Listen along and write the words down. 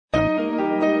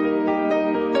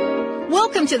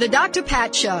Welcome to the Dr.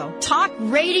 Pat Show. Talk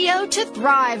radio to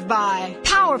thrive by.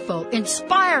 Powerful,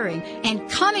 inspiring, and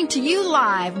coming to you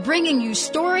live, bringing you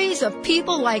stories of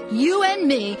people like you and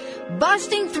me,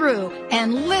 busting through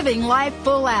and living life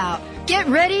full out. Get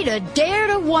ready to dare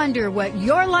to wonder what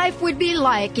your life would be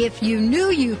like if you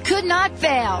knew you could not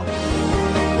fail.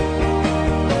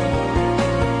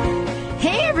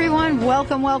 Hey everyone,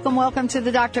 welcome to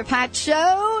the Dr. Pat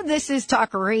Show. This is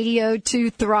Talk Radio to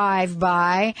Thrive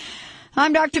By.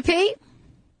 I'm Dr. P,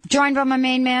 joined by my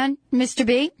main man, Mr.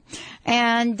 B,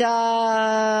 and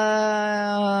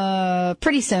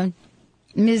pretty soon,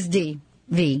 Ms. D.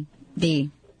 V. D.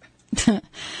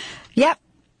 Yep.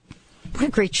 What a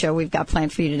great show we've got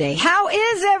planned for you today. How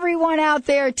is everyone out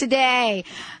there today?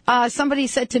 Somebody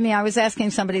said to me, I was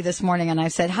asking somebody this morning, and I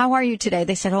said, how are you today?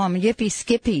 They said, oh, I'm yippee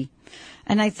skippy.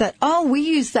 And I thought, oh, we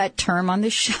use that term on the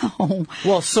show.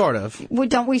 Well, sort of. Well,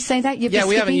 don't we say that? Yeah,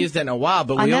 we haven't used it in a while,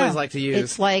 but we always like to use...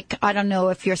 It's like, I don't know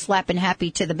if you're slapping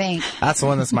happy to the bank. That's the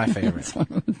one that's my favorite.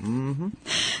 Mm-hmm.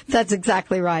 That's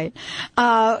exactly right.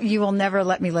 You will never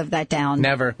let me live that down.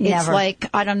 Never. It's like,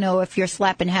 I don't know if you're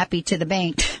slapping happy to the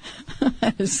bank.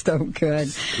 That is so good.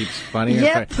 Keeps funnier.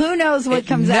 Yep, who knows what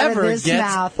comes out of this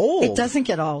mouth. Old. It doesn't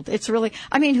get old. It's really,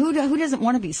 I mean, who doesn't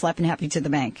want to be slapping happy to the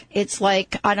bank? It's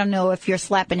like, I don't know if you're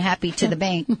slapping happy to the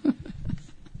bank.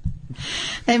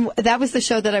 And that was the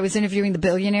show that I was interviewing the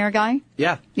billionaire guy?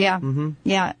 Yeah. Yeah. Mm-hmm.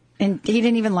 Yeah. And he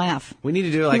didn't even laugh. We need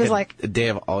to do a day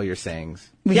of all your sayings.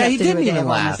 Yeah, he didn't even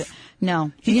laugh.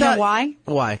 No. You know why?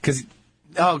 Why? Because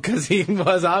he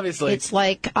was obviously. It's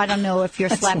like, I don't know if you're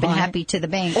slapping happy to the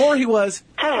bank. Or he was.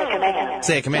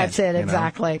 Say a command. That's it,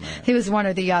 exactly. Know? He was one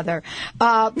or the other.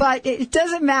 But it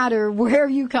doesn't matter where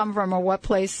you come from or what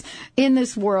place in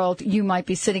this world you might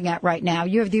be sitting at right now.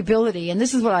 You have the ability, and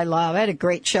this is what I love. I had a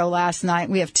great show last night.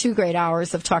 We have 2 great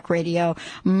hours of talk radio.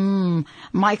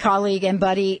 My colleague and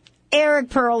buddy, Eric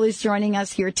Pearl, is joining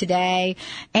us here today.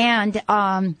 And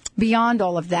beyond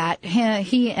all of that,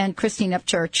 he and Christine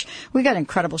Upchurch, we got an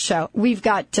incredible show. We've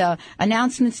got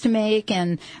announcements to make,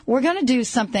 and we're going to do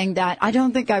something that I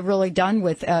don't think I've really done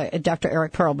with Dr.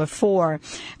 Eric Pearl before.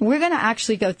 We're going to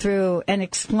actually go through and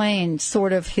explain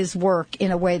sort of his work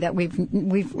in a way that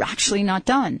we've actually not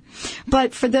done.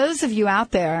 But for those of you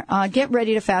out there, get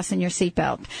ready to fasten your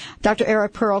seatbelt. Dr.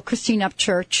 Eric Pearl, Christine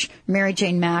Upchurch, Mary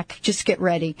Jane Mack, just get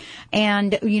ready.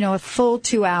 And, a full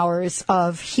 2 hours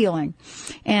of healing,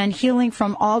 and healing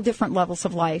from all different levels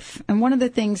of life. And one of the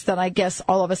things that I guess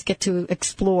all of us get to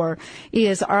explore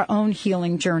is our own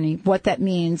healing journey, what that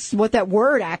means, what that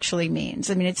word actually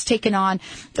means. I mean, it's taken on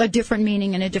a different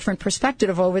meaning and a different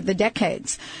perspective over the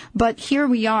decades. But here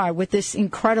we are with this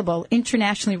incredible,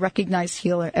 internationally recognized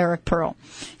healer, Eric Pearl.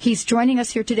 He's joining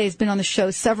us here today. He's been on the show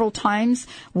several times.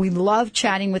 We love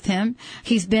chatting with him.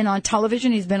 He's been on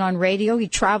television. He's been on radio. He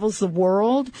travels the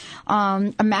world.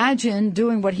 Imagine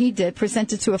doing what he did,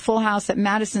 presented to a full house at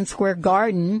Madison Square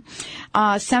Garden.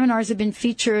 Seminars have been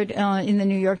featured in the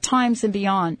New York Times and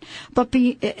beyond. But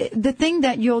the thing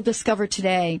that you'll discover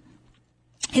today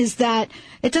is that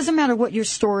it doesn't matter what your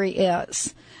story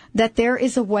is, that there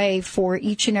is a way for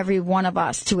each and every one of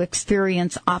us to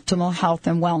experience optimal health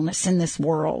and wellness in this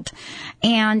world.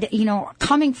 And,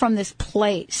 coming from this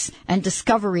place and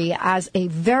discovery as a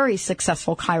very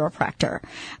successful chiropractor,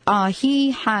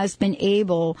 he has been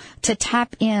able to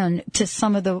tap in to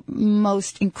some of the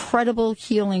most incredible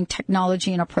healing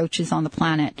technology and approaches on the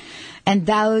planet. And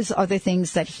those are the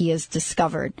things that he has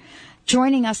discovered.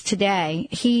 Joining us today,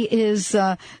 he is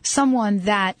someone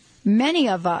that many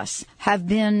of us have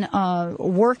been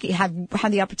have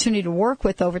had the opportunity to work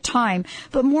with over time,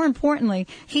 but more importantly,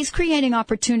 he's creating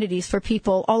opportunities for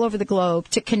people all over the globe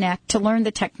to connect, to learn the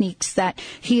techniques that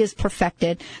he has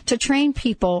perfected, to train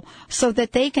people so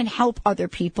that they can help other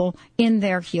people in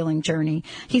their healing journey.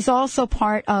 He's also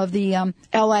part of the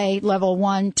LA Level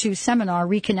 1-2 seminar,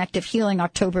 Reconnective Healing,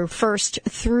 October 1st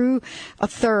through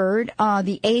 3rd,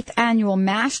 the 8th Annual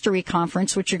Mastery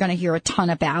Conference, which you're going to hear a ton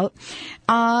about,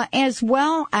 as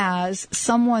well as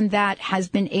someone that has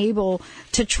been able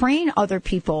to train other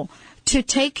people to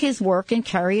take his work and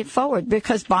carry it forward.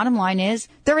 Because bottom line is,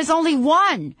 there is only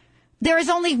one. There is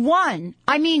only one.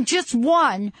 I mean, just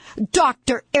one,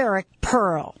 Dr. Eric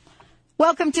Pearl.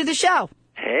 Welcome to the show.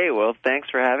 Hey, well, thanks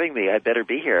for having me. I better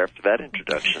be here after that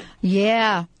introduction.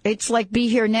 Yeah, it's like Be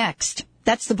Here Next.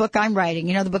 That's the book I'm writing.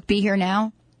 You know the book Be Here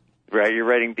Now? Right, you're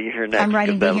writing Be Here Next. I'm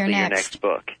writing Be Here Next. Your next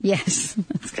book. Yes.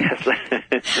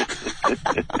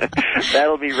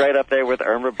 That'll be right up there with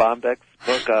Irma Bombeck's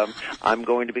book. I'm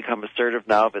going to become assertive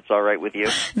now, if it's all right with you.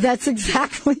 That's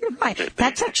exactly right.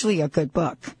 That's actually a good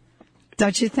book.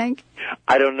 Don't you think?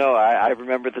 I don't know. I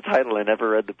remember the title. I never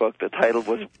read the book. The title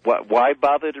was, why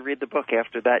bother to read the book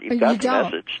after that? You've got the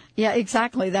message. Yeah,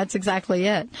 exactly. That's exactly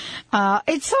it.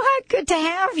 It's so good to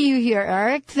have you here,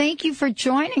 Eric. Thank you for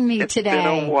joining me today. It's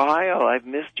been a while. I've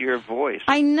missed your voice.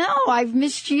 I know. I've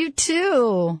missed you,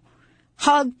 too.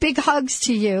 Big hugs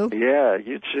to you. Yeah,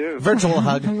 you too. Virtual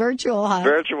hug. Virtual hug.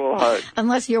 Virtual hug.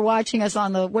 Unless you're watching us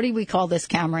on the, what do we call this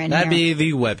camera in That'd here?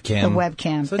 be the webcam. The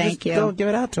webcam. So Thank you. Don't give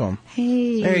it out to him.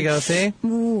 Hey. There you go, see?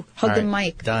 Ooh, hug the right,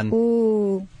 mic. Done.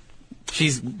 Ooh.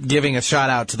 She's giving a shout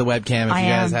out to the webcam if you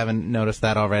guys haven't noticed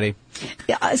that already.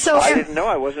 Yeah, so I didn't know.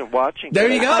 I wasn't watching. There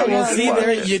you go. Well, see, there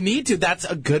it. you need to. That's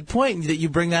a good point that you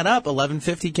bring that up.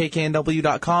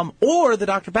 1150kknw.com or the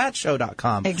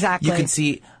drpatshow.com. Exactly. You can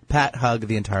see Pat hug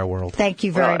the entire world. Thank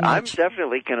you very much. I'm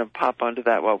definitely going to pop onto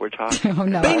that while we're talking. Oh,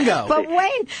 no. Bingo. But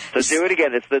wait. So do it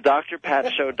again. It's the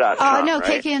drpatshow.com. No,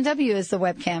 right? KKNW is the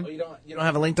webcam. Oh, you don't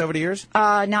have a link over to yours?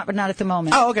 Not at the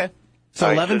moment. Oh, okay. So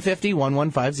All right,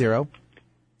 1150-1150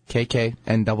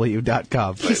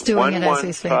 kknw.com. He's doing it as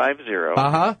we speak.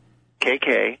 1150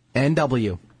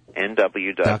 KKNW.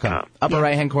 NW.com. Upper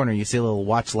right hand corner, you see a little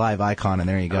watch live icon, and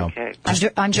there you go. Okay.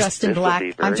 I'm dressed in black.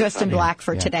 I'm dressed in black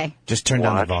for today. Just turn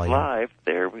down the volume. Live.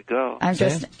 There we go.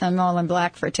 I'm all in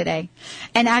black for today.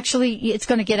 And actually, it's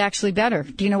going to get actually better.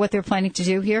 Do you know what they're planning to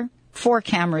do here? 4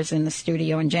 cameras in the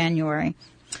studio in January.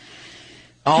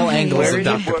 All angles of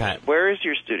Dr. Pat. Where is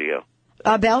your studio?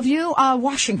 Bellevue,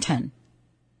 Washington.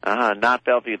 Not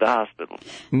Bellevue, the hospital.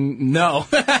 No.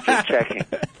 Just checking.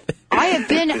 I have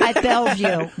been at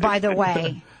Bellevue, by the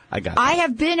way. I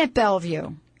have been at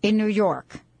Bellevue in New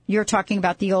York. You're talking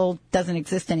about the old, doesn't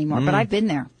exist anymore, but I've been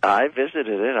there. I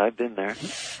visited it. I've been there.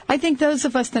 I think those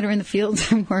of us that are in the fields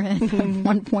that we're in at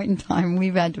one point in time,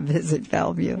 we've had to visit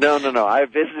Bellevue. No. I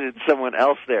visited someone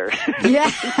else there. Yeah.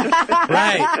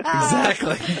 Right,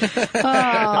 exactly.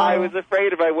 I was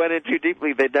afraid if I went in too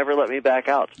deeply, they'd never let me back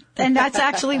out. And that's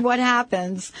actually what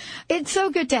happens. It's so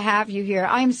good to have you here.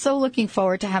 I'm so looking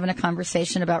forward to having a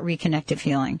conversation about Reconnective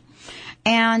Healing.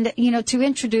 And, to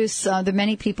introduce the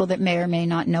many people that may or may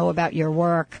not know about your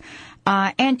work,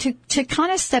 and to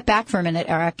kind of step back for a minute,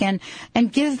 Eric, and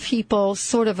give people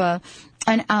sort of an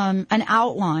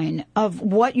outline of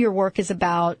what your work is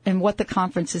about and what the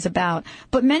conference is about.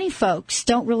 But many folks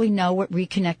don't really know what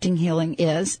Reconnecting Healing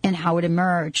is and how it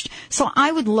emerged. So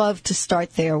I would love to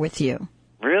start there with you.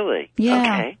 Really? Yeah,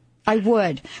 Okay. I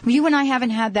would. You and I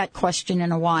haven't had that question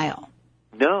in a while.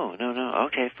 No.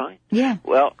 Okay, fine. Yeah.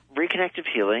 Well, Reconnective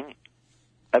Healing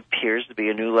appears to be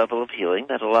a new level of healing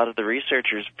that a lot of the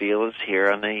researchers feel is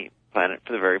here on the planet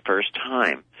for the very first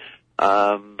time.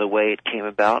 The way it came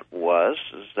about is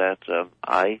that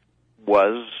I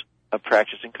was a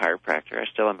practicing chiropractor. I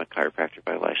still am a chiropractor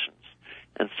by license.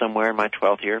 And somewhere in my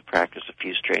 12th year of practice, a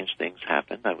few strange things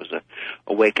happened. I was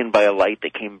awakened by a light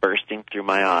that came bursting through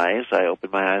my eyes. I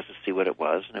opened my eyes to see what it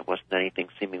was, and it wasn't anything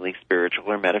seemingly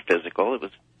spiritual or metaphysical. It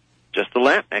was just the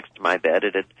lamp next to my bed.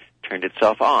 It had turned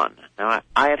itself on. Now,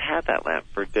 I had that lamp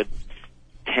for a good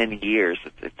 10 years.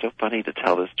 It's so funny to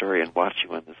tell this story and watch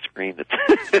you on the screen.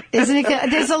 Isn't it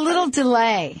good? There's a little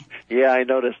delay. Yeah, I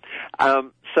noticed.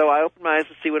 So I opened my eyes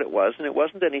to see what it was, and it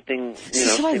wasn't anything,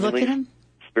 Should I look at him?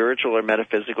 Spiritual or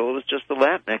metaphysical. It was just the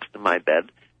lamp next to my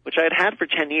bed, which I had for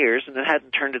 10 years, and it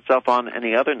hadn't turned itself on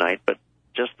any other night, but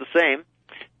just the same,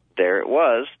 there it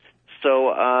was. So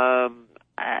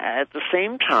at the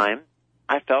same time,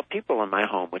 I felt people in my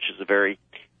home, which is a very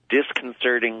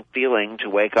disconcerting feeling to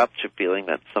wake up to, feeling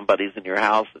that somebody's in your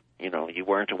house that, you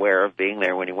weren't aware of being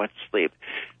there when you went to sleep.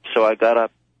 So I got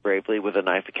up bravely with a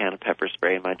knife, a can of pepper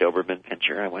spray, and my Doberman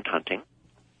pinscher. I went hunting.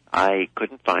 I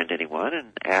couldn't find anyone,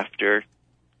 and after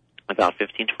about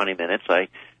 15, 20 minutes, I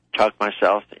talked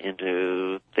myself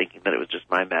into thinking that it was just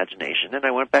my imagination, and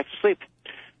I went back to sleep.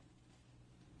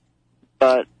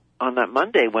 But on that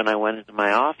Monday, when I went into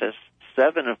my office,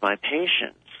 7 of my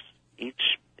patients, each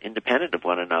independent of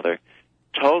one another,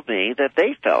 told me that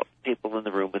they felt people in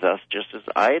the room with us just as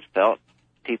I had felt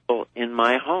people in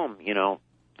my home.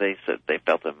 They said they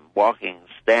felt them walking,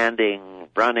 standing,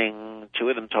 running. 2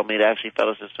 of them told me it actually felt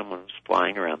as if someone was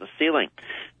flying around the ceiling.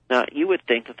 Now, you would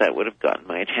think that would have gotten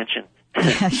my attention.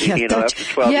 After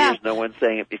 12 years, no one's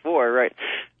saying it before, right?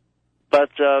 But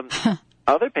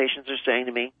other patients are saying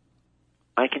to me,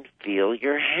 I can feel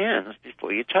your hands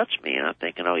before you touch me. And I'm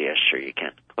thinking, oh, yeah, sure you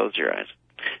can. Close your eyes.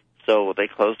 So they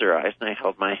closed their eyes, and I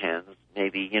held my hands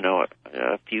maybe,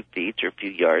 a few feet or a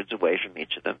few yards away from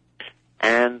each of them.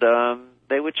 And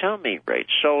they would tell me right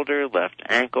shoulder, left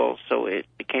ankle. So it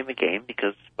became a game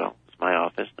because, well, it's my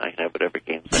office, and I can have whatever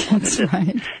games I want. That's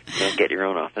right. Don't get your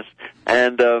own office.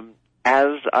 And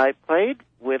as I played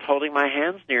with holding my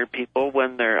hands near people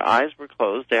when their eyes were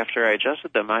closed after I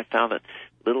adjusted them, I found that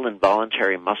little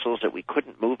involuntary muscles that we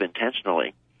couldn't move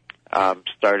intentionally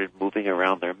started moving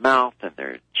around their mouth and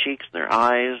their cheeks and their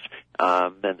eyes.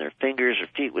 Then their fingers or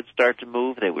feet would start to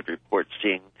move. They would report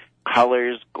seeing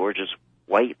colors, gorgeous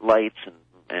white lights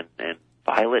and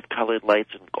violet-colored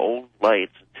lights and gold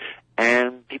lights.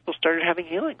 And people started having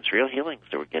healings, real healings.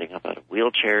 They were getting up out of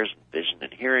wheelchairs, and vision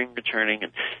and hearing returning,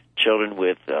 and children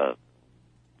with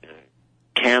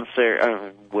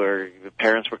cancer, where the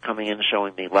parents were coming in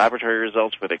showing the laboratory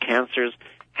results where their cancers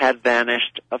had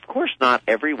vanished. Of course, not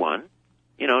everyone.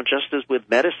 Just as with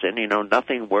medicine,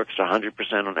 nothing works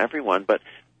 100% on everyone, but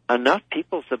enough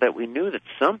people so that we knew that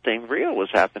something real was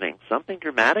happening, something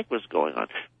dramatic was going on.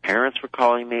 Parents were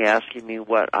calling me, asking me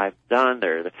what I've done.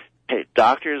 The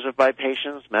doctors of my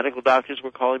patients, medical doctors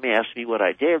were calling me, asking me what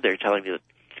I did. They're telling me that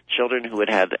children who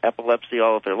had epilepsy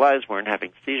all of their lives weren't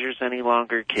having seizures any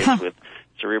longer. Kids with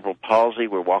cerebral palsy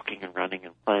were walking and running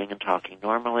and playing and talking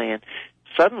normally. And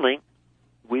suddenly,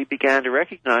 we began to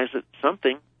recognize that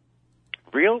something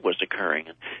real was occurring.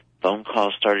 And phone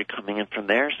calls started coming in from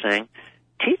there saying,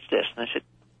 teach this. And I said,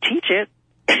 teach it?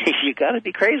 You got to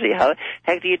be crazy. How the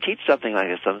heck do you teach something like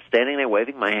this? I'm standing there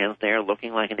waving my hands in the air,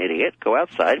 looking like an idiot. Go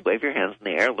outside, wave your hands in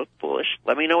the air, look foolish.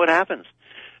 Let me know what happens.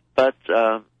 But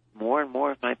more and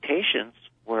more of my patients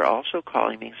were also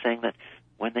calling me saying that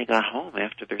when they got home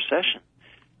after their session,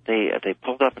 they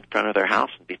pulled up in front of their house,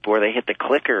 and before they hit the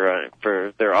clicker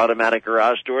for their automatic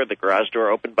garage door, the garage door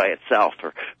opened by itself.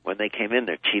 Or when they came in,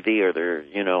 their TV or their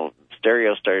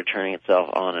stereo started turning itself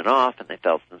on and off, and they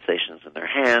felt sensations in their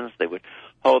hands. They would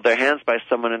hold their hands by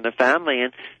someone in the family,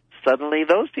 and suddenly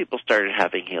those people started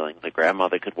having healing. The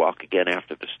grandmother could walk again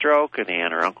after the stroke, and the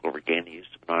aunt or uncle regained the use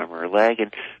of an arm or a leg.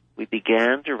 And we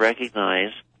began to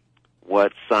recognize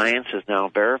what science has now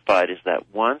verified is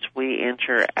that once we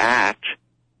interact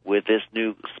with this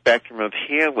new spectrum of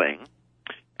healing,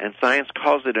 and science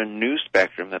calls it a new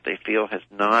spectrum that they feel has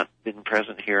not been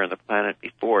present here on the planet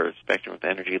before, a spectrum of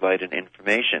energy, light, and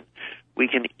information, we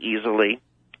can easily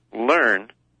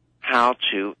learn how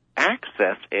to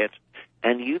access it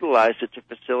and utilize it to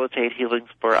facilitate healings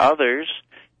for others,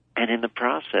 and in the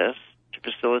process, to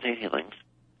facilitate healings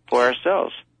for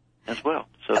ourselves as well.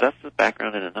 So that's the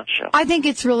background in a nutshell. I think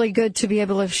it's really good to be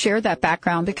able to share that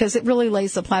background because it really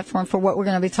lays the platform for what we're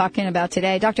going to be talking about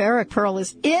today. Dr. Eric Pearl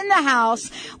is in the house.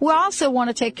 We also want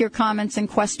to take your comments and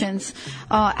questions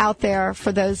out there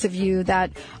for those of you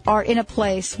that are in a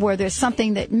place where there's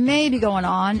something that may be going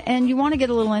on and you want to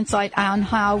get a little insight on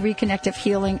how Reconnective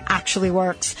Healing actually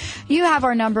works. You have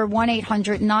our number,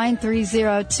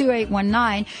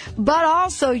 1-800-930-2819, but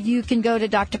also you can go to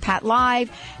Dr. Pat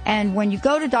Live, and when you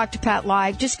go to Dr. Pat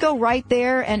Live, just go right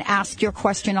there and ask your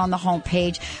question on the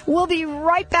homepage. We'll be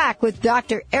right back with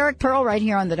Dr. Eric Pearl right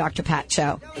here on the Dr. Pat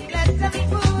Show.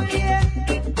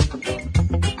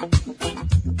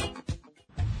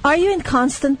 Are you in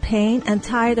constant pain and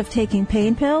tired of taking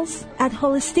pain pills? At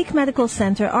Holistic Medical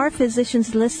Center, our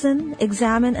physicians listen,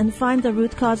 examine, and find the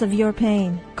root cause of your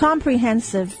pain.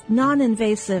 Comprehensive,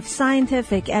 non-invasive,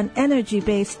 scientific, and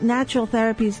energy-based natural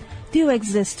therapies do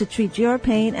exist to treat your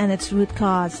pain and its root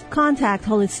cause. Contact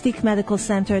Holistic Medical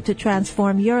Center to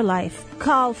transform your life.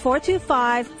 Call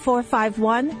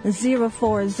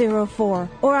 425-451-0404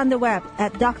 or on the web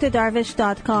at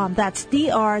drdarvish.com. That's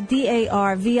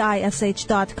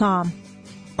drdarvish.com.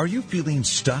 Are you feeling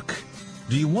stuck?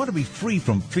 Do you want to be free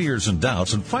from fears and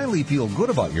doubts and finally feel good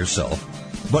about yourself,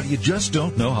 but you just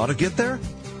don't know how to get there?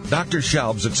 Dr.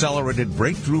 Schaub's Accelerated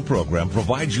Breakthrough Program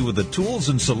provides you with the tools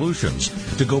and solutions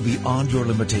to go beyond your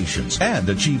limitations and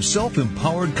achieve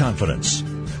self-empowered confidence.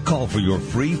 Call for your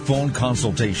free phone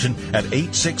consultation at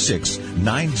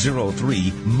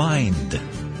 866-903-MIND.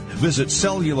 Visit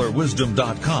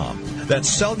cellularwisdom.com.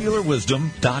 That's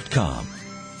cellularwisdom.com.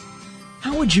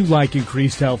 How would you like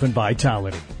increased health and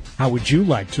vitality? How would you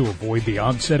like to avoid the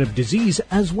onset of disease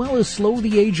as well as slow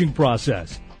the aging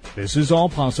process? This is all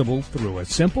possible through a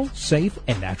simple, safe,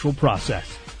 and natural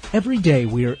process. Every day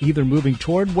we are either moving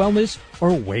toward wellness or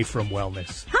away from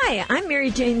wellness. Hi, I'm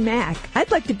Mary Jane Mack.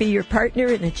 I'd like to be your partner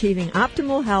in achieving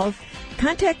optimal health.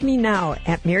 Contact me now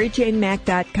at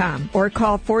maryjanemack.com or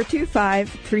call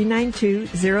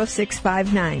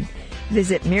 425-392-0659.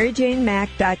 Visit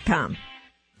maryjanemack.com.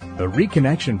 The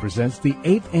Reconnection presents the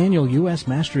 8th Annual U.S.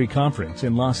 Mastery Conference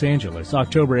in Los Angeles,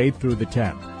 October 8th through the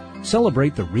 10th.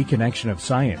 Celebrate the reconnection of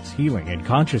science, healing, and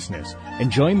consciousness,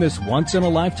 and join this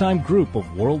once-in-a-lifetime group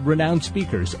of world-renowned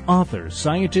speakers, authors,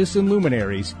 scientists, and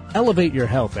luminaries. Elevate your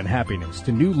health and happiness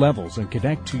to new levels and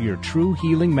connect to your true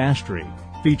healing mastery.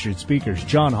 Featured speakers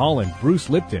John Holland, Bruce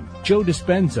Lipton, Joe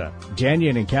Dispenza,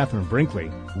 Danyan and Catherine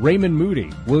Brinkley, Raymond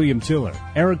Moody, William Tiller,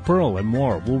 Eric Pearl, and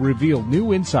more will reveal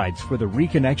new insights for the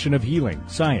reconnection of healing,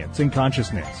 science, and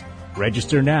consciousness.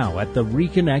 Register now at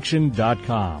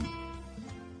thereconnection.com.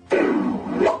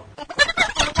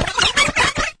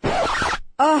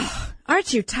 Ugh,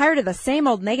 aren't you tired of the same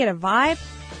old negative vibe?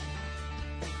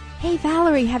 Hey,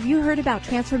 Valerie, have you heard about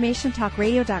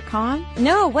TransformationTalkRadio.com?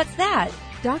 No, what's that?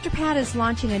 Dr. Pat is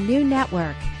launching a new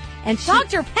network. And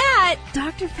Dr. Pat?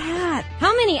 Dr. Pat.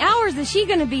 How many hours is she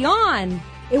going to be on?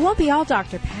 It won't be all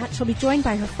Dr. Pat. She'll be joined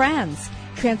by her friends,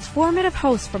 transformative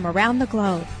hosts from around the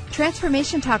globe.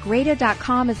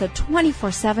 TransformationTalkRadio.com is a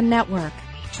 24/7 network.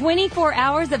 24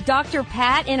 hours of Dr.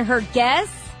 Pat and her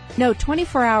guests? No,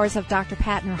 24 hours of Dr.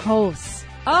 Pat and her hosts.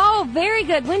 Oh, very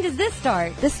good. When does this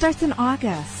start? This starts in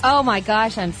August. Oh my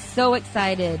gosh, I'm so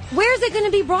excited. Where is it going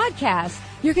to be broadcast?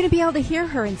 You're going to be able to hear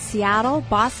her in Seattle,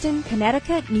 Boston,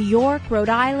 Connecticut, New York, Rhode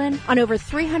Island, on over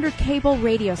 300 cable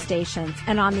radio stations,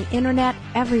 and on the internet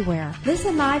everywhere.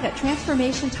 Listen live at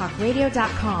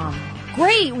TransformationTalkRadio.com.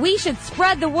 Great, we should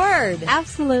spread the word.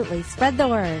 Absolutely, spread the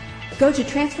word. Go to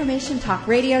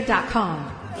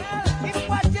TransformationTalkRadio.com.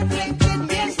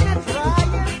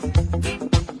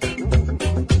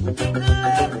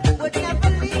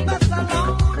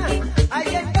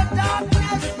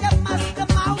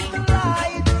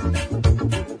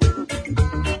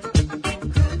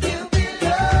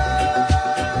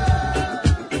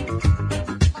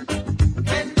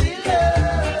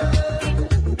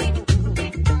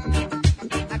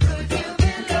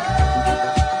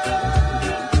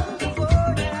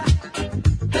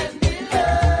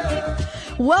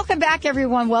 Welcome back,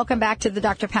 everyone. Welcome back to the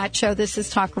Dr. Pat Show. This is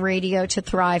Talk Radio to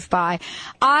Thrive By.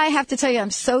 I have to tell you,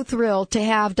 I'm so thrilled to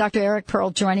have Dr. Eric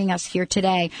Pearl joining us here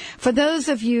today. For those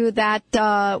of you that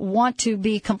want to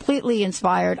be completely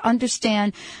inspired,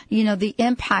 understand, the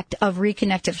impact of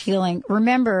Reconnective Healing.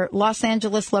 Remember, Los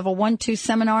Angeles Level 1-2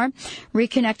 Seminar,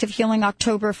 Reconnective Healing,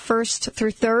 October 1st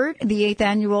through 3rd, the 8th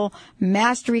Annual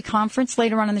Mastery Conference.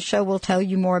 Later on in the show, we'll tell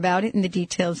you more about it and the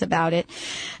details about it.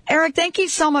 Eric, thank you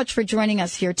so much for joining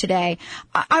us here today.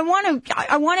 I want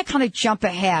to kind of jump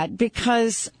ahead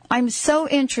because I'm so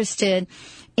interested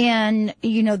in,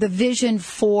 the vision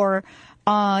for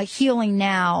healing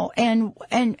now and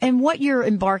what you're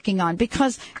embarking on,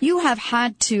 because you have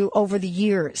had to, over the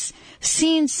years,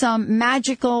 seen some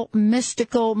magical,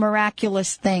 mystical,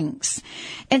 miraculous things.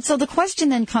 And so the question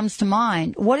then comes to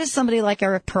mind, what does somebody like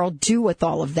Eric Pearl do with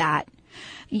all of that?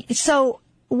 So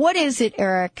what is it,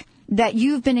 Eric, that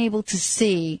you've been able to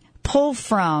see, pull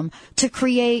from, to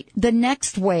create the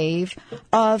next wave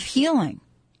of healing?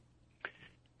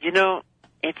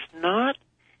 It's not,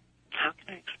 how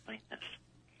can I explain this?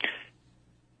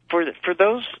 For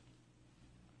those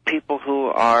people who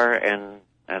are, and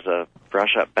as a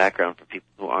brush-up background for people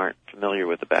who aren't familiar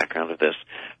with the background of this,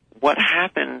 what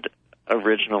happened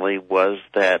originally was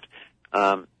that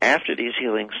after these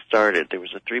healings started, there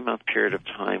was a 3-month period of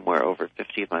time where over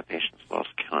 50 of my patients lost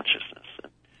consciousness.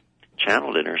 And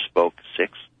channeled inner spoke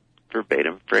 6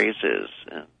 verbatim phrases,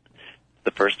 and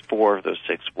the first 4 of those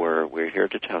 6 were, "We're here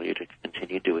to tell you to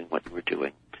continue doing what you were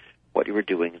doing. What you were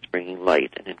doing is bringing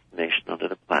light and information onto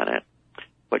the planet.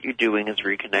 What you're doing is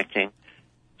reconnecting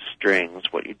strings.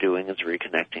 What you're doing is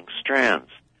reconnecting strands."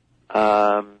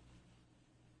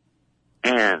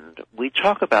 And we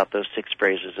talk about those 6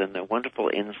 phrases and the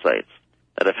wonderful insights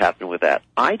that have happened with that.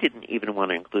 I didn't even want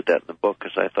to include that in the book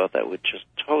because I thought that would just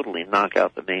totally knock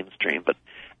out the mainstream. But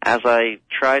as I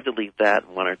tried to leave that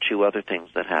and 1 or 2 other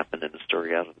things that happened in the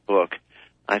story out of the book,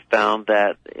 I found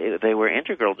that they were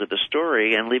integral to the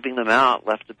story, and leaving them out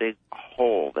left a big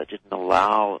hole that didn't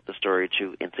allow the story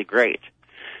to integrate.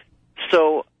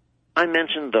 So I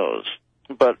mentioned those.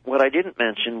 But what I didn't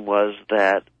mention was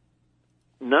that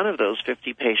none of those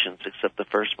 50 patients, except the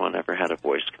first one, ever had a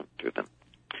voice come through them.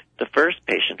 The first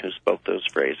patient who spoke those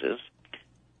phrases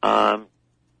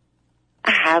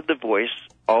had the voice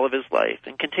all of his life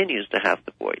and continues to have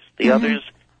the voice. The others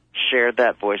shared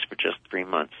that voice for just 3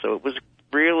 months. So it was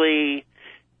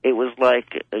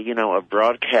like, a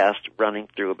broadcast running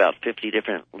through about 50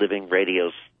 different living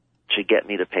radios to get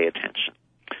me to pay attention.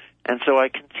 And so I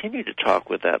continued to talk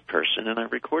with that person, and I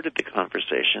recorded the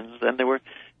conversations, and there were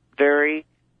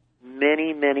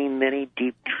many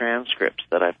deep transcripts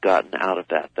that I've gotten out of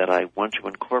that I want to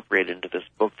incorporate into this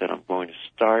book that I'm going to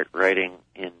start writing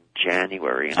in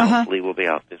January, and hopefully will be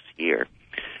out this year.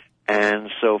 And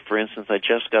so, for instance, I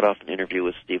just got off an interview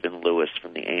with Stephen Lewis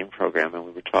from the AIM program, and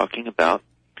we were talking about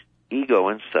ego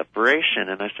and separation.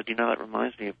 And I said, that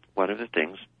reminds me of one of the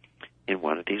things in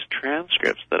one of these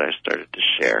transcripts that I started to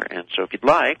share. And so if you'd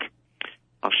like,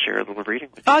 I'll share a little reading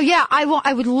with you. Oh, yeah,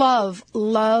 I would love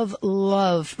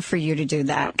for you to do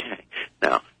that. Okay.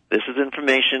 Now, this is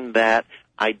information that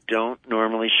I don't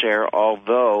normally share,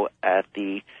 although at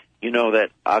the, you know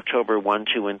that October 1,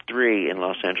 2, and 3 in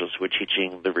Los Angeles, we're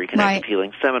teaching the Reconnective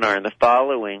Healing Seminar, and the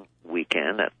following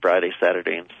weekend, that Friday,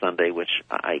 Saturday, and Sunday, which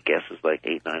I guess is like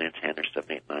 8, 9, and 10, or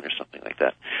 7, 8, 9, or something like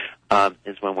that,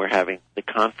 is when we're having the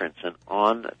conference. And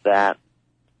on that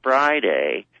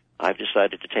Friday, I've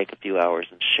decided to take a few hours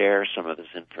and share some of this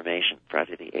information,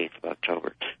 Friday the 8th of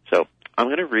October. So I'm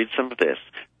going to read some of this.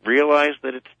 Realize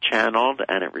that it's channeled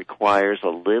and it requires a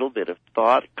little bit of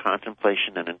thought,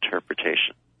 contemplation, and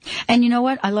interpretation. And you know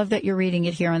what? I love that you're reading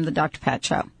it here on the Dr. Pat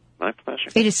Show. My pleasure.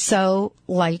 It is so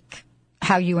like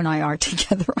how you and I are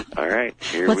together. All right,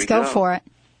 here we go. Let's go for it.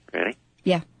 Ready?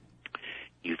 Yeah.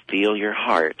 You feel your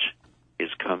heart is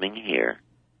coming here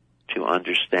to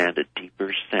understand a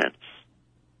deeper sense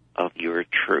of your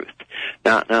truth.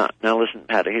 Now listen,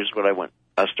 Pat, here's what I want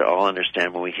us to all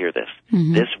understand when we hear this.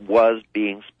 Mm-hmm. This was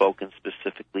being spoken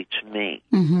specifically to me.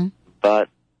 Mm-hmm. But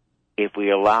if we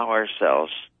allow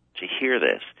ourselves to hear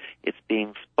this, it's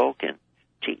being spoken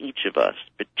to each of us,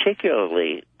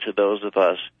 particularly to those of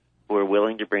us who are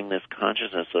willing to bring this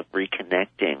consciousness of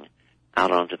reconnecting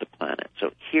out onto the planet.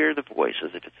 So hear the voice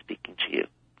as if it's speaking to you.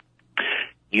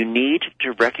 You need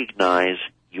to recognize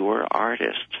your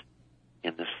artist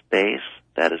in the space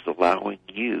that is allowing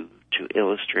you to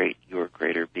illustrate your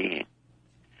greater being.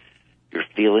 Your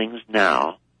feelings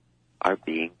now are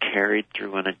being carried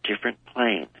through on a different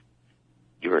plane.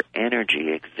 Your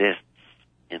energy exists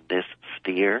in this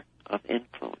sphere of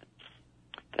influence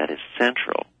that is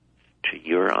central to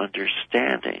your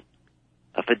understanding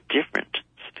of a different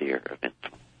sphere of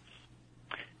influence.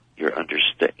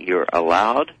 You're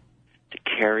allowed to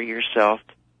carry yourself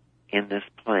in this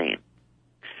plane.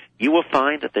 You will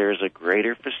find that there is a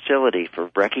greater facility for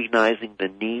recognizing the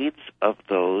needs of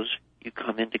those you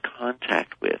come into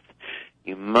contact with.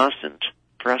 You mustn't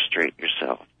frustrate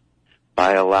yourself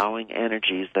by allowing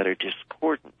energies that are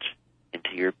discordant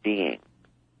into your being.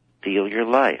 Feel your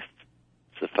life,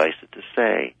 suffice it to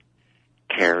say,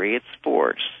 carry its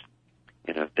force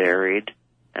in a varied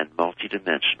and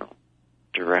multidimensional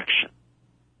direction.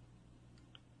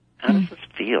 How does this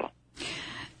feel?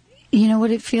 You know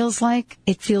what it feels like?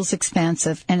 It feels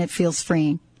expansive and it feels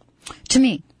freeing. To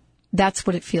me, that's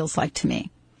what it feels like to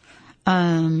me.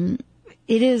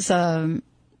 It is,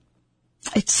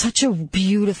 it's such a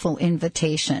beautiful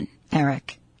invitation,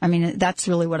 Eric. I mean, that's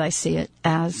really what I see it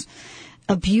as.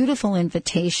 A beautiful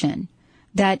invitation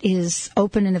that is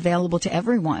open and available to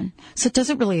everyone. So it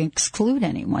doesn't really exclude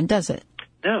anyone, does it?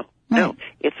 No, right. No.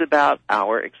 It's about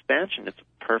our expansion. It's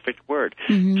a perfect word.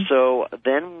 Mm-hmm. So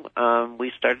then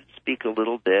we started to speak a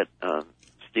little bit,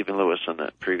 Stephen Lewis on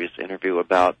the previous interview,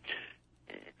 about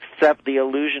the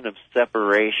illusion of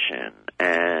separation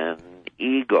and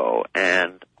ego.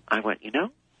 And I went,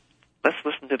 let's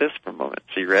listen to this for a moment.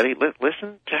 So you ready?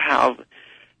 Listen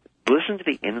to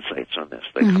the insights on this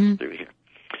that come through here.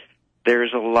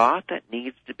 There's a lot that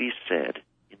needs to be said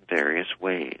in various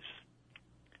ways.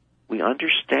 We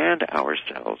understand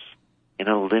ourselves in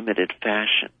a limited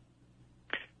fashion,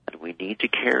 and we need to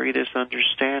carry this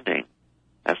understanding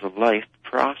as a life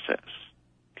process.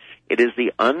 It is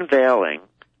the unveiling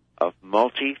of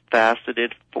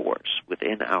multifaceted force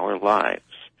within our lives.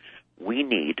 We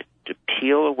need to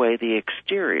peel away the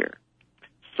exterior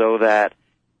so that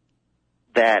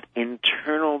that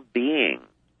internal being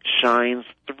shines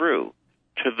through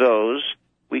to those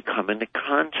we come into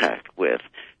contact with.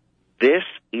 This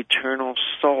eternal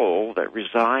soul that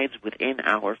resides within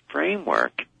our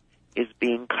framework is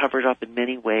being covered up in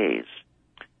many ways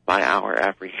by our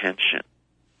apprehension.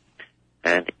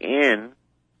 And in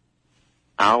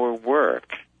our work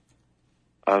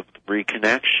of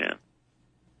reconnection,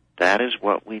 that is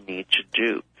what we need to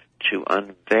do, to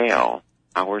unveil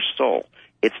our soul.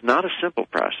 It's not a simple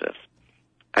process.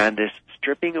 And this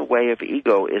stripping away of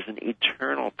ego is an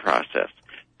eternal process.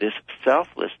 This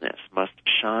selflessness must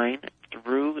shine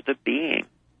through the being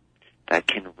that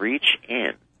can reach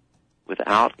in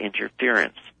without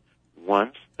interference.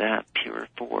 Once that pure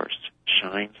force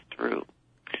shines through,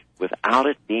 without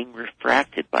it being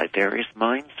refracted by various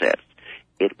mindsets,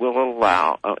 it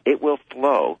will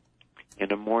flow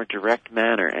in a more direct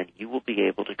manner, and you will be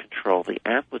able to control the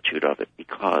amplitude of it,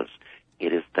 because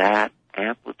it is that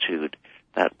amplitude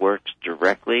that works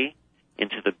directly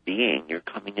into the being you're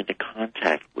coming into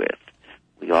contact with.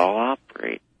 We all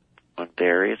operate on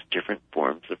various different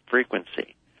forms of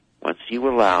frequency. Once you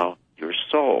allow your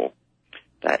soul,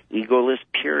 that egoless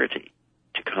purity,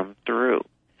 to come through.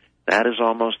 That is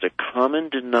almost a common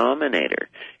denominator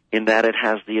in that it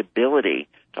has the ability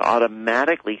to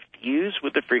automatically fuse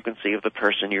with the frequency of the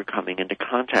person you're coming into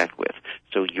contact with.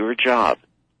 So your job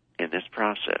in this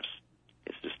process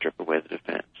is to strip away the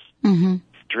defense. Mm-hmm.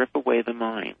 Strip away the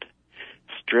mind.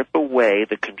 Strip away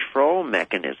the control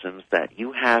mechanisms that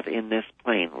you have in this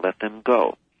plane. Let them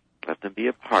go. Let them be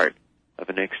a part of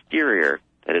an exterior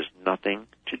that has nothing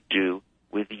to do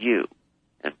with you.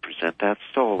 And present that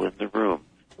soul in the room.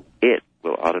 It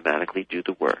will automatically do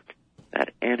the work.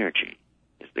 That energy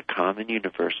is the common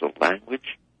universal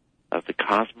language of the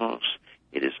cosmos.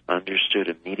 It is understood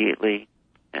immediately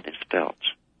and is felt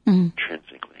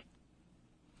intrinsically.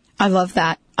 I love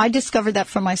that. I discovered that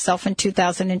for myself in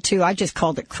 2002. I just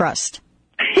called it crust.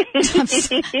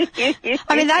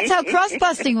 I mean, that's how crust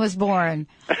busting was born.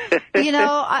 You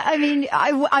know,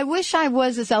 I wish I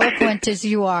was as eloquent as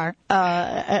you are,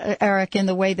 Eric, in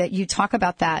the way that you talk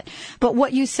about that. But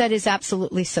what you said is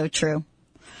absolutely so true.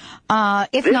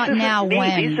 If this not now, me.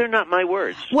 when? These are not my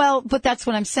words. Well, but that's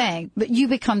what I'm saying. But you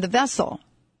become the vessel.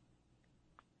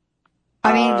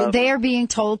 I mean, they are being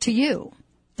told to you.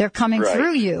 They're coming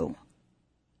through you.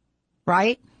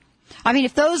 Right? I mean,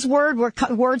 if those words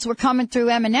were coming through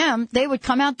Eminem, they would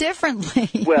come out differently.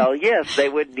 Well, yes, they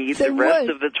would need the rest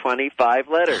of the 25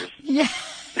 letters. Yeah.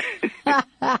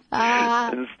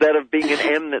 Instead of being an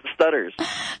M that stutters.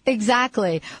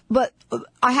 Exactly. But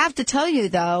I have to tell you,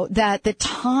 though, that the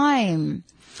time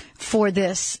for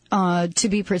this to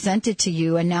be presented to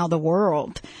you and now the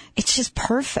world, it's just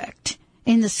perfect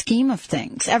in the scheme of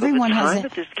things. Everyone has the time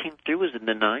that this came through was in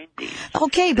the 90s.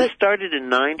 Okay, but it started in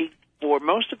 94.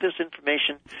 Most of this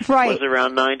information was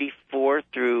around 94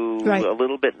 through a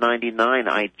little bit 99.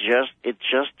 I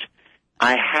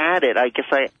had it. I guess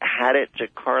I had it to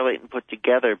correlate and put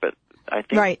together, but I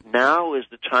think now is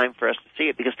the time for us to see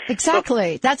it because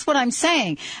exactly. That's what I'm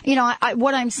saying. You know,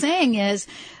 what I'm saying is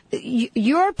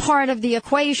you're part of the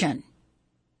equation.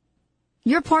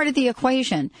 You're part of the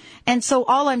equation. And so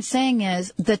all I'm saying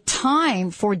is the time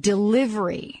for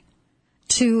delivery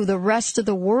to the rest of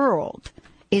the world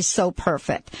is so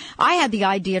perfect. I had the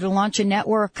idea to launch a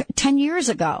network 10 years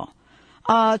ago.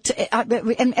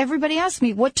 And everybody asked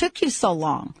me, what took you so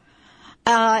long?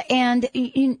 And,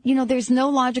 you know, there's no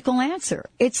logical answer.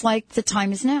 It's like the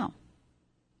time is now.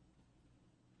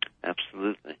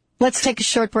 Absolutely. Let's take a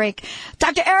short break.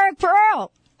 Dr. Eric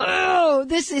Pearl. Oh,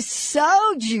 this is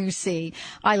so juicy.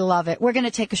 I love it. We're going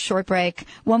to take a short break.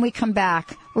 When we come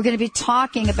back, we're going to be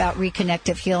talking about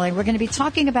reconnective healing. We're going to be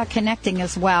talking about connecting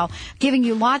as well, giving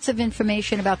you lots of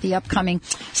information about the upcoming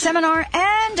seminar,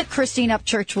 and Christine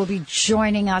Upchurch will be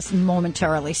joining us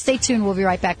momentarily. Stay tuned. We'll be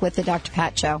right back with the Dr.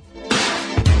 Pat Show.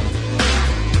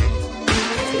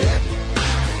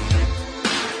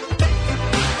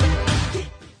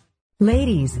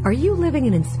 Ladies, are you living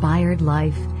an inspired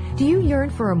life? Do you yearn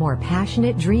for a more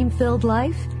passionate, dream-filled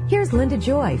life? Here's Linda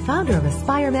Joy, founder of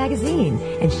Aspire Magazine,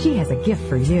 and she has a gift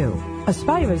for you.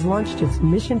 Aspire has launched its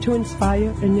Mission to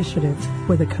Inspire initiative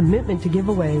with a commitment to give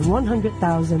away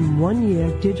 100,000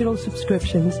 one-year digital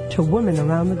subscriptions to women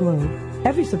around the globe.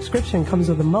 Every subscription comes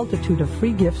with a multitude of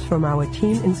free gifts from our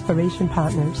team inspiration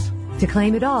partners. To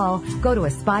claim it all, go to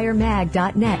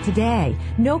aspiremag.net today.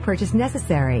 No purchase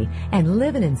necessary. And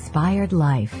live an inspired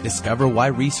life. Discover why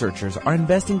researchers are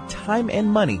investing time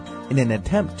and money in an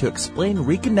attempt to explain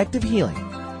reconnective healing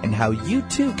and how you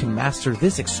too can master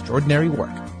this extraordinary work.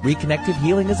 Reconnective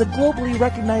Healing is a globally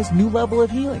recognized new level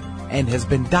of healing and has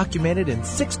been documented in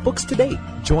 6 books to date.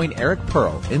 Join Eric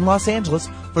Pearl in Los Angeles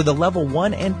for the Level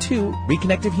 1 and 2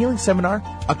 Reconnective Healing Seminar,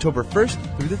 October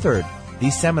 1st through the 3rd.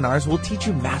 These seminars will teach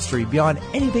you mastery beyond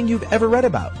anything you've ever read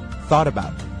about, thought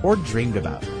about, or dreamed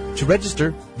about. To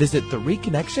register, visit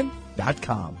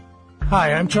thereconnection.com.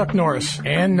 Hi, I'm Chuck Norris.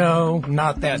 And no,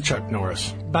 not that Chuck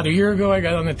Norris. About a year ago, I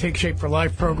got on the Take Shape for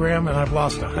Life program, and I've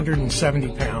lost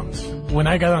 170 pounds. When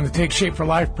I got on the Take Shape for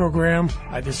Life program,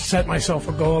 I just set myself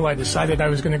a goal. I decided I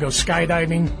was going to go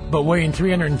skydiving, but weighing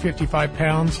 355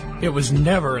 pounds, it was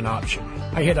never an option.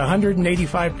 I hit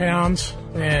 185 pounds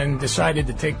and decided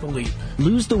to take the leap.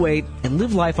 Lose the weight and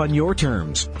live life on your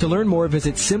terms. To learn more,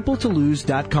 visit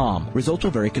simpletolose.com. Results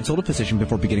will vary. Consult a physician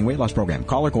before beginning weight loss program.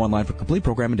 Call or go online for complete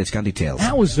program and discount details.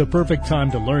 Now is the perfect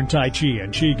time to learn Tai Chi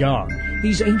and Qigong.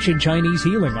 These ancient Chinese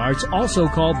healing arts, also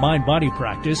called mind-body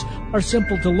practice, are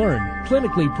simple to learn,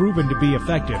 clinically proven to be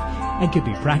effective, and can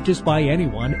be practiced by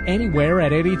anyone, anywhere,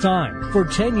 at any time. For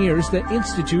 10 years, the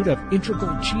Institute of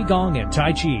Integral Qigong and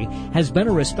Tai Chi has been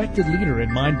a respected leader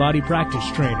in mind-body practice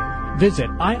training. Visit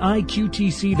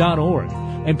iiqtc.org.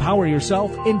 Empower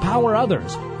yourself, empower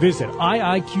others. Visit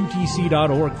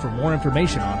iiqtc.org for more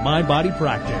information on mind body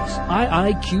practice.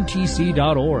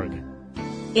 iiqtc.org.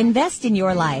 Invest in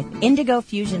your life. Indigo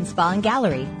Fusion Spa and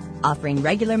Gallery, offering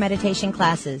regular meditation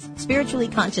classes, spiritually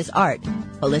conscious art,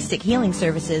 holistic healing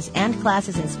services, and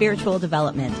classes in spiritual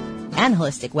development and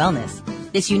holistic wellness.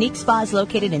 This unique spa is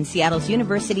located in Seattle's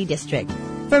University District.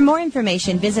 For more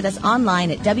information, visit us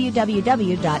online at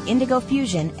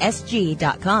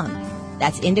www.indigofusionsg.com.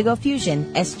 That's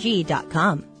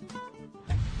indigofusionsg.com.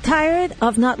 Tired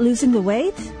of not losing the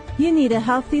weight? You need a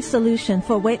healthy solution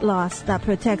for weight loss that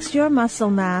protects your muscle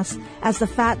mass as the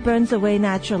fat burns away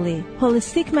naturally.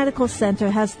 Holistic Medical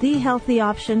Center has the healthy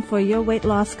option for your weight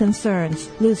loss concerns.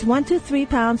 Lose 1 to 3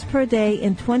 pounds per day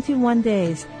in 21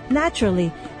 days,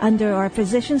 naturally, under our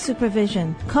physician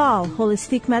supervision. Call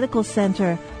Holistic Medical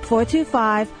Center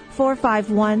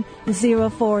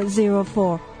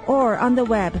 425-451-0404 or on the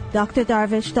web,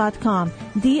 drdarvish.com,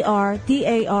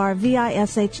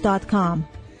 drdarvish.com.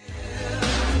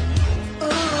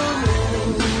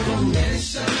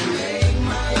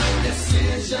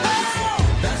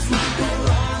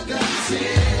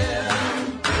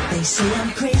 They say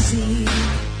I'm crazy,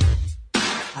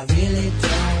 I really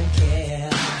don't care.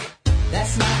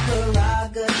 That's my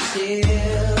prerogative.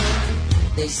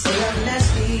 They say I'm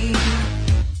nasty,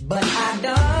 but I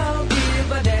don't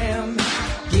give a damn.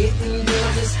 Getting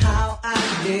girls is how I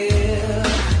live.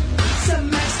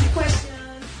 Some ask me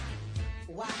questions,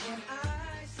 why am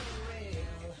I so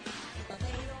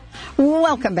real?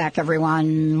 Welcome back,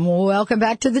 everyone. Welcome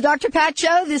back to the Dr. Pat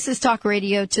Show. This is Talk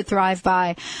Radio to Thrive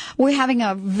By. We're having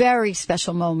a very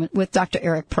special moment with Dr.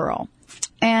 Eric Pearl.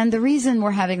 And the reason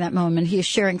we're having that moment, he is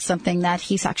sharing something that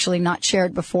he's actually not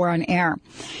shared before on air.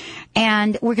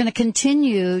 And we're going to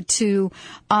continue to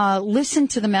listen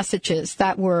to the messages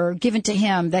that were given to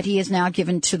him that he has now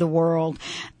given to the world.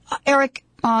 Eric,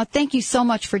 thank you so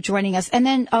much for joining us. And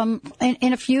then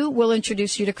in a few, we'll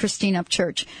introduce you to Christine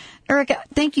Upchurch. Eric,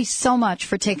 thank you so much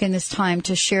for taking this time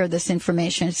to share this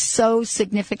information. It's so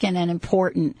significant and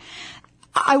important.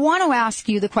 I want to ask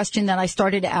you the question that I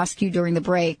started to ask you during the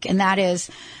break, and that is,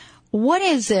 what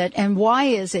is it and why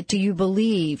is it, do you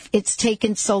believe, it's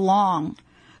taken so long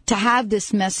to have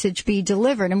this message be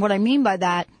delivered? And what I mean by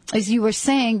that is you were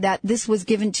saying that this was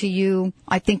given to you,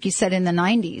 I think you said in the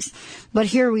 90s, but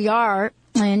here we are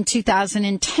in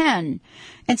 2010.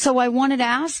 And so I wanted to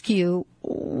ask you,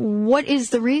 what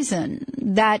is the reason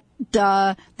that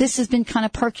this has been kind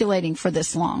of percolating for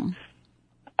this long?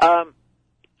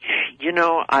 You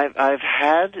know, I've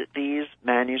had these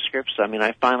manuscripts. I mean,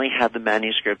 I finally had the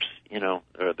manuscripts, you know,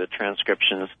 or the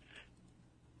transcriptions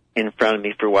in front of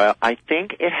me for a while. I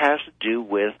think it has to do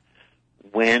with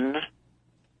when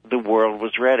the world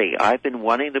was ready. I've been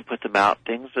wanting to put them out.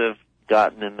 Things have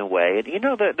gotten in the way. And, you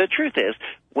know, the truth is,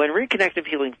 when Reconnective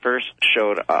Healing first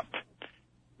showed up,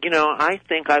 you know, I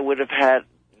think I would have had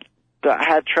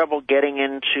trouble getting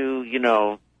into, you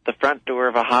know, the front door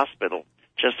of a hospital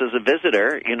just as a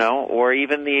visitor, you know, or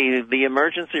even the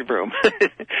emergency room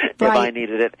if I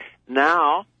needed it.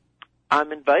 Now,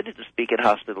 I'm invited to speak at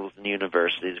hospitals and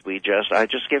universities. I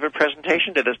just gave a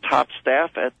presentation to the top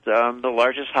staff at the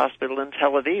largest hospital in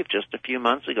Tel Aviv just a few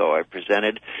months ago. I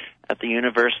presented at the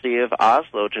University of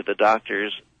Oslo to the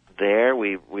doctors there.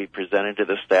 We presented to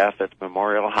the staff at the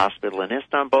Memorial Hospital in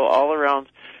Istanbul, all around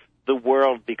the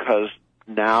world, because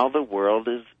now the world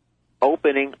is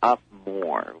opening up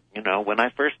more. You know, when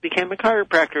I first became a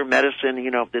chiropractor, medicine,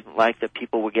 you know, didn't like that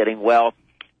people were getting well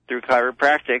through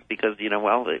chiropractic because, you know,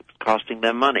 well, it was costing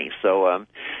them money. So,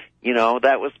 you know,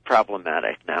 that was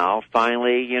problematic. Now,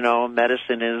 finally, you know,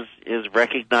 medicine is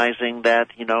recognizing that,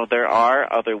 you know, there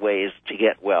are other ways to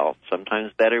get well,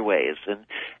 sometimes better ways.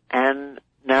 And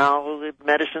now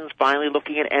medicine's finally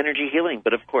looking at energy healing,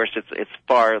 but of course it's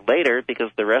far later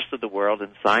because the rest of the world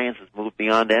and science has moved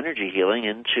beyond energy healing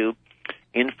into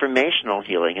informational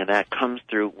healing, and that comes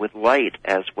through with light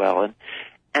as well.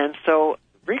 And so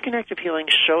Reconnective Healing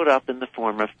showed up in the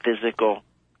form of physical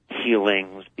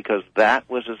healings because that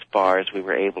was as far as we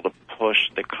were able to push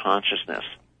the consciousness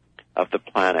of the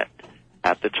planet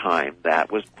at the time.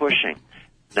 That was pushing.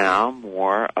 Now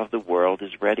more of the world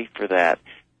is ready for that.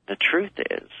 The truth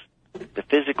is, the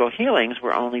physical healings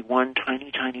were only one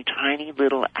tiny, tiny, tiny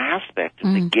little aspect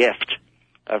of the gift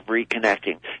of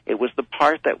reconnecting. It was the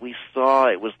part that we saw.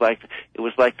 It was like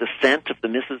the scent of the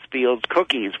Mrs. Fields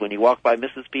cookies when you walk by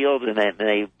Mrs. Fields and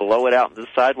they blow it out on the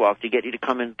sidewalk to get you to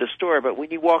come into the store. But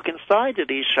when you walk inside to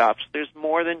these shops, there's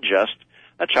more than just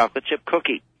a chocolate chip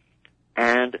cookie.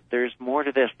 And there's more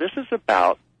to this. This is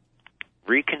about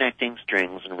reconnecting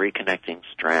strings and reconnecting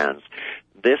strands.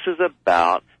 This is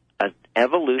about an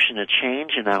evolution, a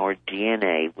change in our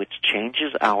DNA, which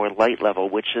changes our light level,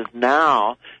 which has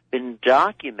now been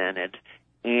documented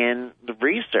in the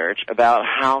research about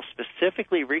how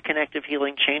specifically reconnective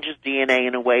healing changes DNA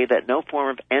in a way that no form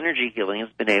of energy healing has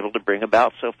been able to bring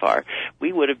about so far.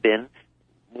 We would have been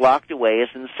locked away as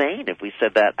insane if we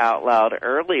said that out loud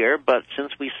earlier, but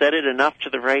since we said it enough to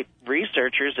the right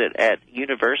researchers at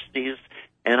universities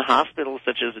and hospitals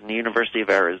such as the University of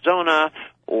Arizona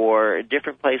or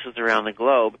different places around the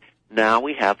globe, now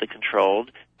we have the controlled,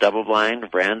 double-blind,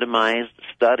 randomized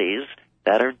studies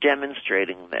that are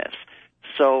demonstrating this.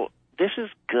 So this is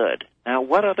good. Now,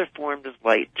 what other form does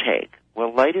light take?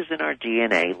 Well, light is in our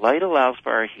DNA. Light allows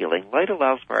for our healing. Light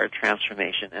allows for our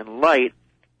transformation. And light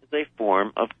is a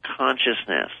form of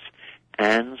consciousness.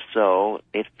 And so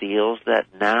it feels that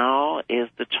now is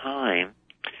the time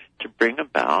to bring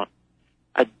about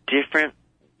a different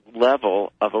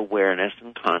level of awareness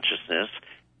and consciousness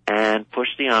and push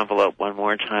the envelope one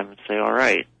more time and say, all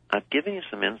right, I've given you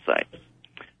some insights,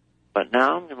 but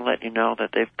now I'm going to let you know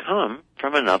that they've come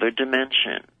from another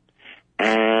dimension.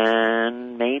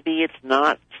 And maybe it's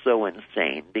not so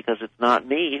insane because it's not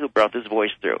me who brought this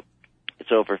voice through.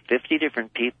 It's over 50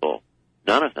 different people.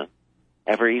 None of them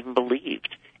ever even believed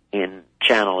in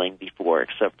channeling before,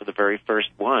 except for the very first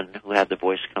one who had the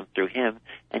voice come through him,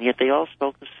 and yet they all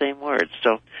spoke the same words.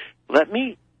 So let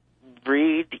me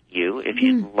read you, if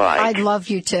you'd like. I'd love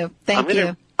you to. Thank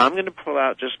you. I'm going to pull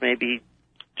out just maybe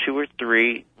 2 or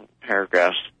 3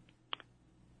 paragraphs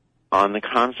on the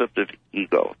concept of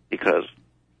ego, because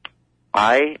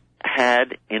I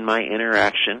had, in my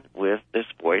interaction with this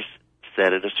voice,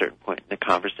 said at a certain point in the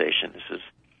conversation, this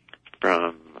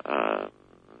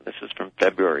is from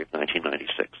February of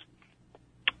 1996.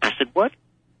 I said, what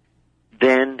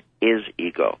then is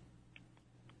ego?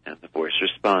 And the voice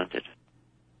responded,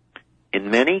 in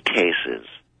many cases,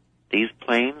 these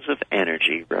planes of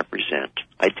energy represent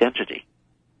identity.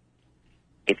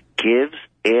 It gives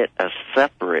it a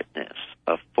separateness,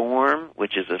 a form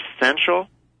which is essential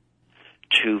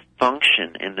to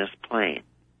function in this plane.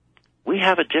 We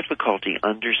have a difficulty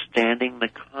understanding the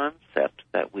concept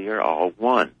that we are all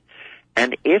one.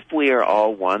 And if we are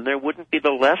all one, there wouldn't be the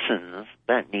lessons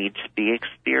that need to be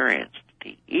experienced.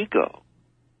 The ego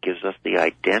gives us the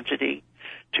identity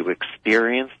to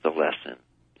experience the lesson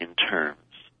in terms.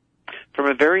 From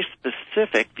a very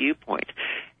specific viewpoint,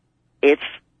 it's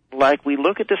like we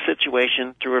look at the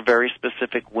situation through a very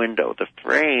specific window. The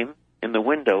frame in the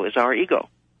window is our ego.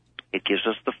 It gives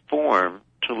us the form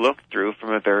to look through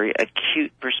from a very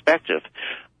acute perspective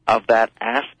of that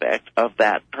aspect of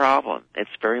that problem.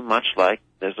 It's very much like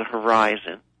there's a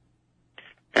horizon,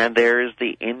 and there is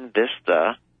the in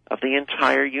vista of the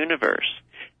entire universe.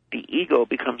 The ego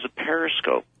becomes a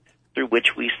periscope through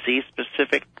which we see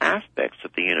specific aspects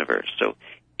of the universe. So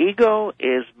ego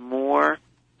is more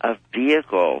a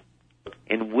vehicle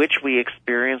in which we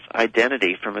experience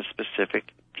identity from a specific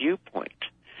viewpoint.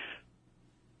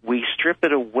 We strip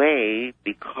it away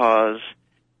because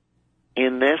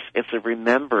in this, it's a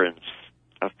remembrance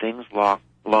of things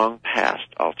long past,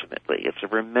 ultimately. It's a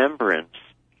remembrance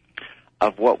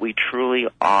of what we truly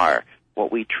are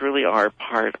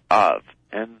part of.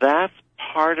 And that's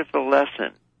part of the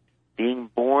lesson, being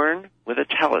born with a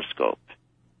telescope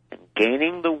and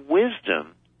gaining the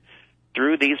wisdom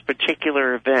through these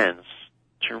particular events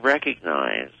to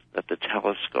recognize that the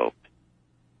telescope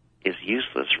is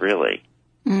useless, really,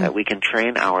 that we can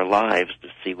train our lives to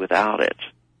see without it.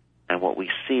 And what we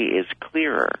see is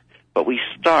clearer. But we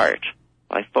start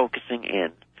by focusing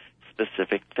in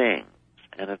specific things.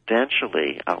 And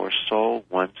eventually our soul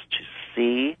wants to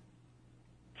see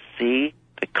the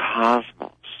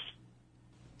cosmos.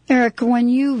 Eric, when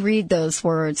you read those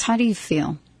words, how do you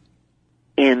feel?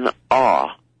 In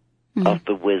awe of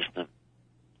the wisdom.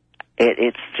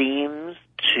 It seems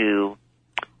to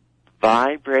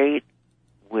vibrate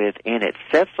within. It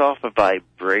sets off a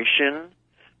vibration,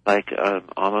 like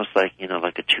almost like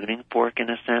like a tuning fork in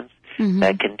a sense,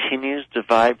 that continues to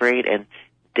vibrate, and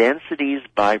densities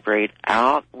vibrate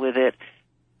out with it.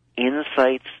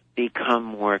 Insights become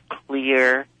more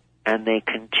clear, and they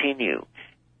continue.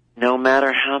 No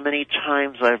matter how many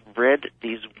times I've read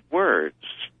these words,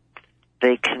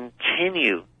 they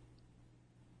continue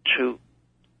to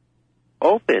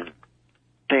open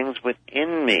things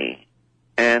within me,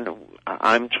 and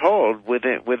I'm told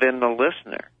within the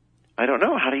listener. I don't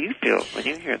know. How do you feel when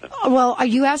you hear them? Well,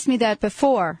 you asked me that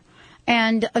before,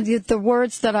 and the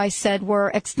words that I said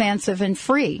were expansive and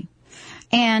free.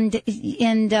 And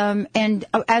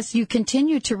as you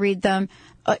continue to read them,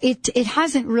 it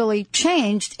hasn't really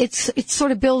changed. It's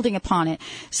sort of building upon it.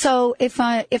 So if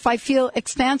I feel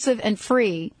expansive and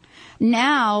free,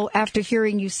 now, after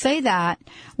hearing you say that,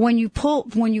 when you peel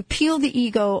the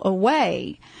ego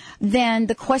away, then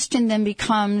the question then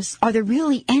becomes, are there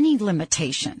really any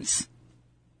limitations?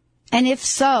 And if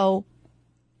so,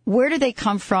 where do they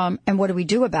come from and what do we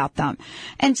do about them?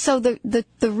 And so the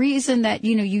reason that,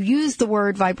 you use the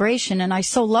word vibration, and I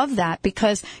so love that,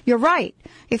 because you're right.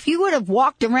 If you would have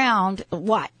walked around,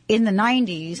 in the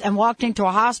 90s and walked into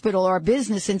a hospital or a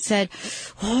business and said,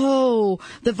 oh,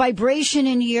 the vibration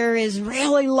in here is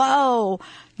really low.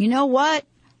 You know what?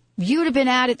 You'd have been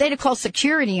at it. They'd have called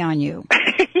security on you.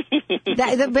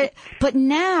 But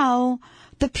now,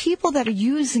 the people that are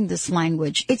using this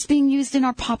language, it's being used in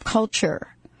our pop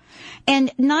culture.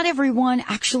 And not everyone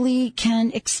actually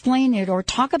can explain it or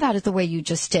talk about it the way you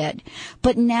just did.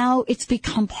 But now it's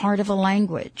become part of a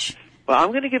language. Well,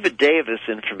 I'm going to give a day of this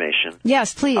information.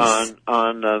 Yes, please. On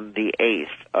the 8th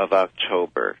of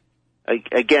October.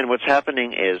 Again, what's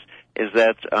happening is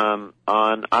that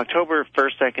on October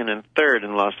 1st, 2nd, and 3rd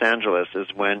in Los Angeles is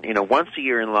when, once a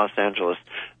year in Los Angeles,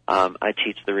 I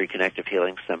teach the Reconnective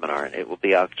Healing Seminar, and it will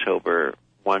be October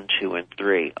 1, 2, and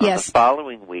 3. Yes. On the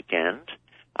following weekend,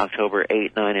 October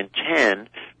 8, 9, and 10,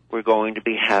 we're going to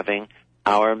be having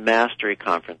our Mastery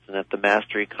Conference. And at the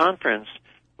Mastery Conference,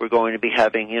 we're going to be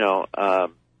having, for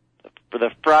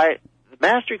the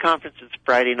Mastery Conference is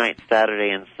Friday night, Saturday,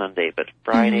 and Sunday, but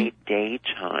Friday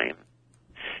daytime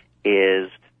is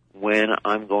when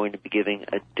I'm going to be giving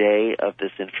a day of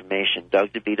this information.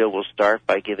 Doug DeVito will start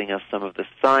by giving us some of the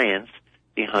science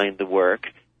behind the work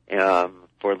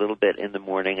for a little bit in the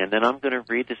morning, and then I'm going to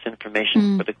read this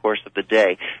information for the course of the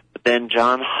day. But then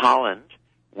John Holland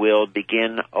will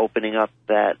begin opening up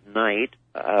that night,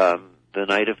 the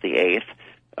night of the 8th,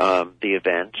 the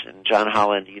event. And John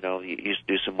Holland, he used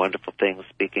to do some wonderful things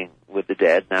speaking with the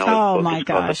dead. Now his book is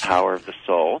called The Power of the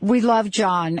Soul. We love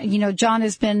John. John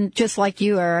has been, just like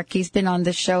you, Eric, he's been on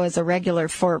this show as a regular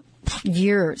for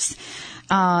years.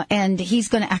 And he's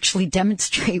going to actually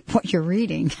demonstrate what you're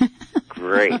reading.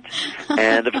 Great.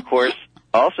 And, of course,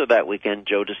 also that weekend,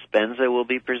 Joe Dispenza will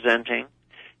be presenting,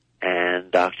 and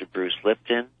Dr. Bruce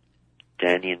Lipton.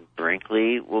 Daniel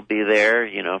Brinkley will be there,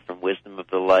 from Wisdom of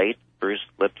the Light. Bruce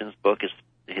Lipton's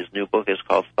his new book is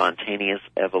called Spontaneous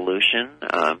Evolution,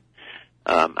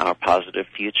 Our Positive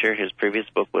Future. His previous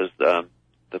book was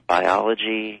The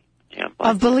Biology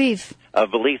of Belief.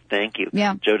 Of Belief, thank you.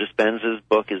 Yeah. Joe Dispenza's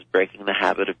book is Breaking the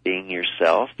Habit of Being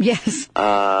Yourself. Yes.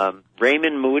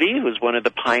 Raymond Moody, who's one of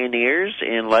the pioneers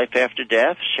in life after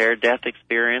death, shared death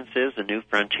experiences, a new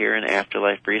frontier in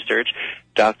afterlife research.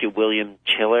 Dr. William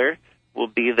Tiller will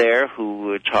be there,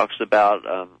 who talks about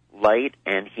light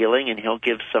and healing, and he'll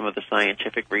give some of the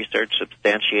scientific research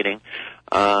substantiating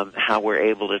how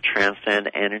we're able to transcend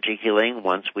energy healing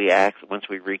once we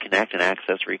reconnect and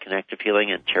access reconnective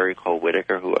healing. And Terry Cole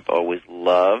Whitaker, who I've always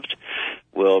loved,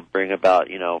 will bring about,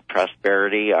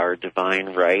 prosperity, our divine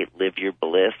right, live your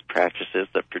bliss, practices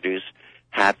that produce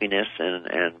happiness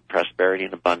and prosperity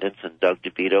and abundance. And Doug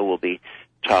DeVito will be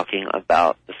talking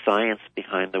about the science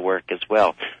behind the work as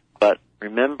well. But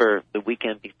remember, the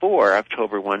weekend before,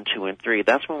 October 1, 2, and 3,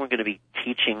 that's when we're going to be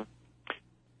teaching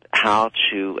how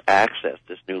to access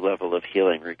this new level of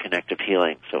healing, reconnective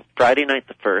healing. So Friday night,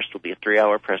 the 1st, will be a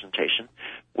 3-hour presentation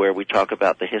where we talk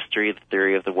about the history, the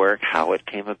theory of the work, how it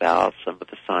came about, some of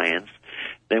the science.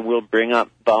 Then we'll bring up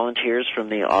volunteers from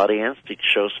the audience to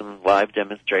show some live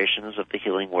demonstrations of the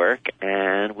healing work,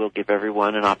 and we'll give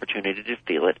everyone an opportunity to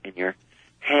feel it in your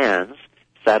hands.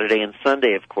 Saturday and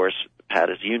Sunday, of course, Pat,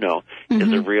 as you know,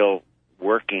 is a real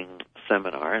working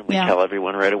seminar, and we tell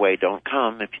everyone right away, don't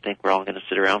come if you think we're all going to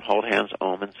sit around, hold hands,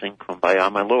 om, and sing Kumbaya,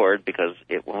 my Lord, because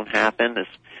it won't happen. This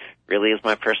really is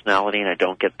my personality, and I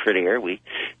don't get prettier. We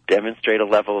demonstrate a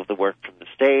level of the work from the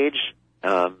stage.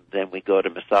 Then we go to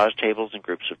massage tables in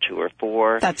groups of 2 or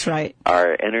 4. That's right.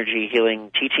 Our energy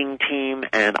healing teaching team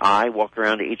and I walk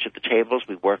around to each of the tables.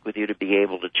 We work with you to be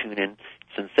able to tune in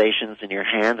sensations in your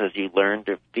hands as you learn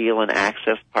to feel and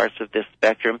access parts of this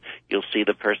spectrum. You'll see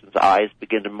the person's eyes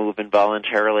begin to move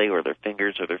involuntarily, or their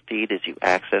fingers or their feet, as you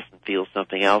access and feel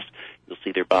something else. You'll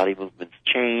see their body movements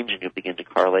change, and you'll begin to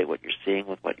correlate what you're seeing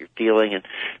with what you're feeling. And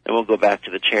then we'll go back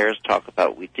to the chairs, talk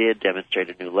about what we did, demonstrate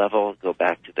a new level, go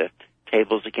back to the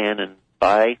tables again, and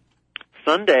by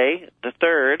Sunday, the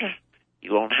 3rd,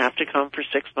 you won't have to come for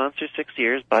 6 months or 6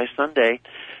 years. By Sunday,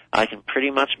 I can pretty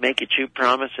much make you 2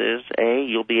 promises. A,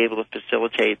 you'll be able to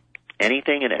facilitate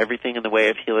anything and everything in the way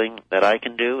of healing that I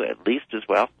can do, at least as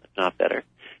well, if not better.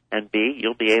 And B,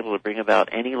 you'll be able to bring about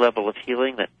any level of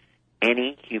healing that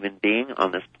any human being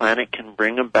on this planet can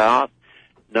bring about,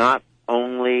 not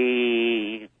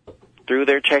only through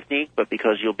their technique, but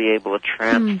because you'll be able to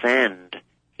transcend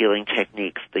healing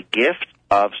techniques. The gift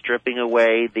of stripping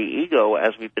away the ego,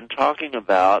 as we've been talking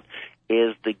about,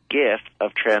 is the gift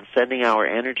of transcending our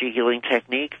energy healing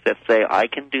techniques that say, I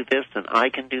can do this and I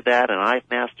can do that and I've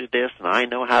mastered this and I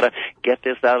know how to get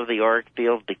this out of the auric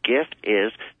field. The gift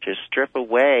is to strip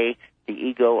away the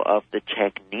ego of the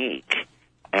technique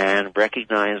and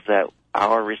recognize that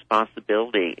our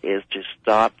responsibility is to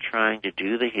stop trying to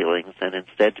do the healings and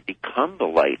instead to become the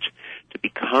light, to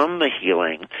become the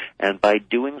healing. And by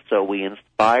doing so, we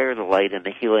inspire the light and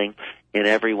the healing in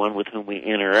everyone with whom we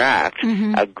interact,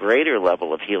 a greater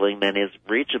level of healing than is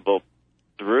reachable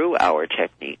through our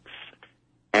techniques.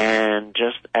 And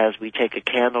just as we take a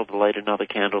candle to light another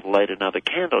candle to light another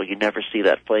candle, you never see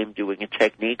that flame doing a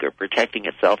technique or protecting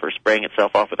itself or spraying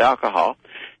itself off with alcohol.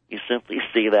 You simply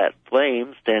see that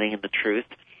flame standing in the truth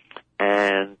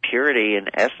and purity and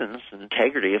essence and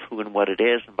integrity of who and what it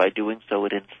is, and by doing so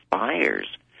it inspires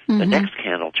the next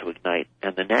candle to ignite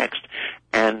and the next.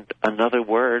 And another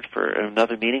word for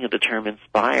another meaning of the term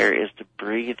inspire is to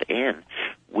breathe in.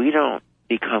 We don't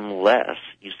become less.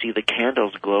 You see, the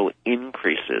candle's glow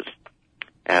increases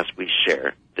as we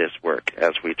share this work,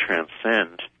 as we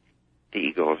transcend the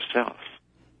ego of self.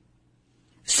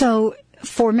 So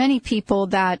for many people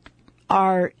that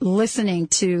are listening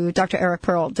to Dr. Eric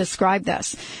Pearl describe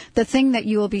this, the thing that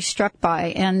you will be struck by,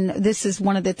 and this is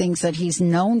one of the things that he's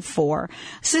known for,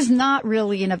 this is not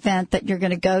really an event that you're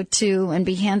going to go to and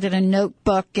be handed a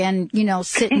notebook and, you know,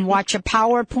 sit and watch a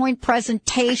PowerPoint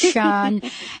presentation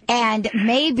and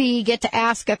maybe get to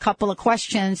ask a couple of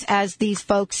questions as these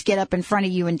folks get up in front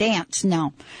of you and dance.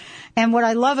 No. And what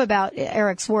I love about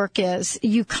Eric's work is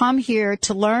you come here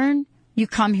to learn, you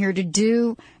come here to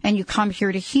do, and you come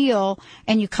here to heal,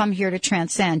 and you come here to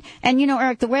transcend. And, you know,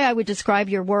 Eric, the way I would describe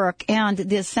your work and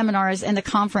the seminars and the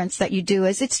conference that you do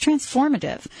is it's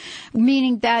transformative,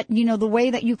 meaning that, you know, the way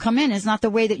that you come in is not the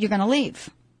way that you're going to leave.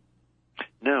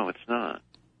 No, it's not.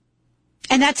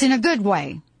 And that's in a good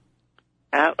way.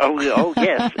 Oh,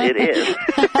 yes, it is.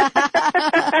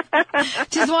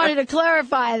 Just wanted to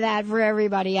clarify that for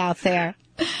everybody out there.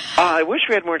 I wish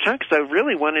we had more time because I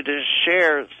really wanted to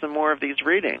share some more of these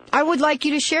readings. I would like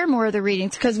you to share more of the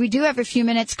readings because we do have a few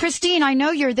minutes. Christine, I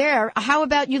know you're there. How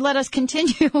about you let us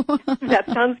continue? That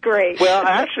sounds great. Well,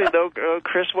 actually, though,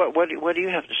 Chris, what do you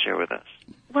have to share with us?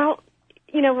 Well,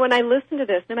 you know, when I listen to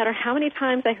this, no matter how many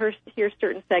times I hear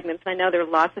certain segments, I know there are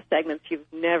lots of segments you've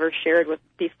never shared with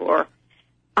before,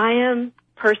 I am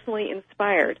personally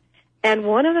inspired. And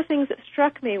one of the things that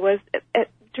struck me was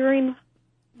during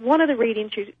one of the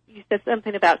readings, you said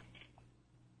something about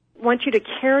want you to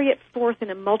carry it forth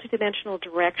in a multidimensional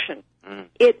direction.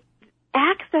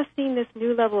 Accessing this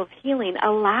new level of healing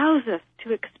allows us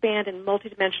to expand in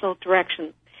multidimensional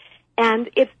directions. And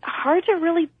it's hard to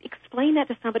really explain that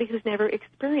to somebody who's never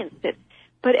experienced it.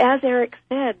 But as Eric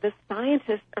said, the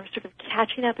scientists are sort of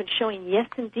catching up and showing, yes,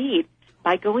 indeed,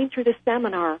 by going through the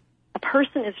seminar, a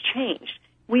person is changed.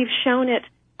 We've shown it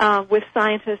with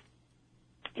scientists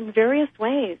in various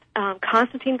ways.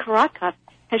 Konstantin Korotkov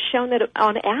has shown that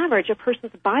on average a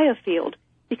person's biofield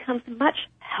becomes much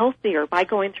healthier by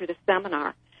going through the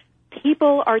seminar.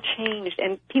 People are changed,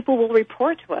 and people will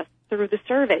report to us through the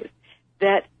surveys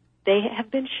that they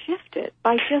have been shifted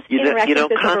by just interacting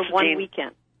with us over one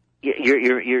weekend.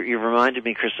 You reminded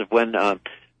me, Chris, of when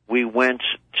we went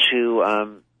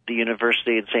to the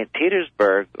University in St.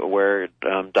 Petersburg, where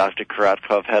Dr.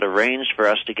 Korotkov had arranged for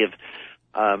us to give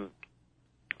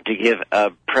a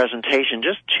presentation,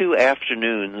 just 2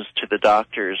 afternoons, to the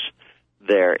doctors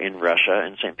there in Russia,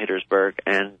 in St. Petersburg,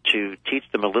 and to teach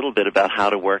them a little bit about how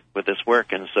to work with this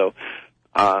work. And so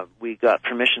we got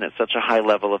permission at such a high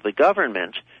level of the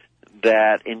government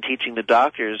that in teaching the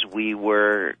doctors, we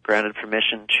were granted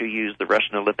permission to use the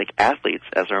Russian Olympic athletes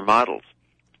as our models.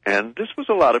 And this was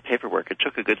a lot of paperwork. It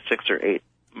took a good 6 or 8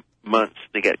 months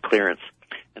to get clearance.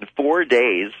 And 4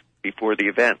 days before the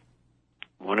event,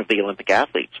 one of the Olympic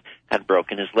athletes had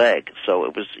broken his leg. So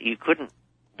it was, you couldn't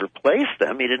replace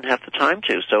them. He didn't have the time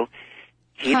to. So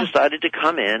he decided to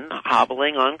come in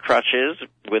hobbling on crutches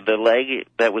with the leg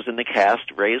that was in the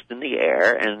cast raised in the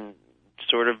air and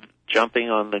sort of jumping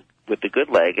on with the good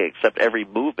leg, except every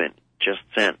movement just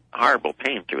sent horrible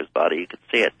pain through his body. You could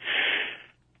see it.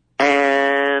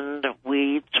 And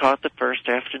we taught the first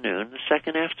afternoon. The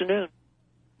second afternoon,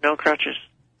 no crutches,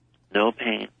 no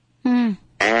pain.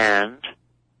 And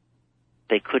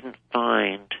they couldn't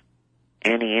find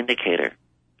any indicator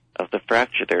of the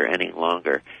fracture there any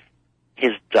longer.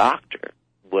 His doctor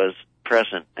was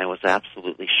present and was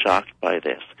absolutely shocked by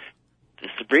this.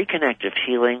 This reconnective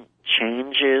healing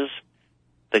changes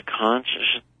the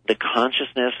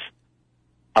consciousness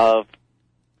of,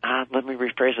 let me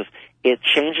rephrase this, it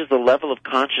changes the level of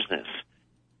consciousness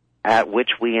at which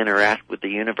we interact with the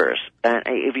universe. And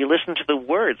if you listen to the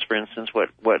words, for instance, what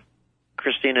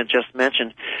Christina just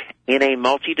mentioned, in a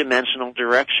multidimensional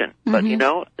direction. Mm-hmm. But, you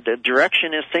know, the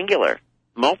direction is singular.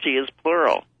 Multi is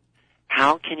plural.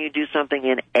 How can you do something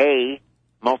in a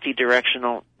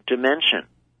multidirectional dimension?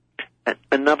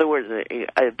 In other words,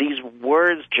 these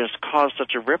words just cause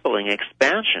such a rippling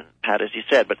expansion, Pat, as you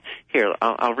said. But here,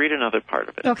 I'll read another part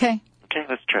of it. Okay. Okay,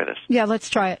 let's try this. Yeah, let's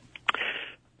try it.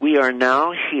 We are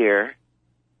now here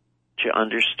to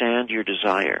understand your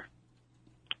desire.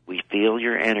 We feel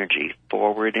your energy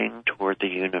forwarding toward the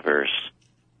universe.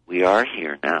 We are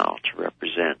here now to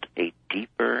represent a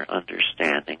deeper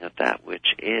understanding of that which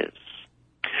is.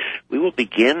 We will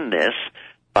begin this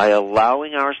by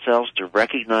allowing ourselves to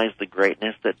recognize the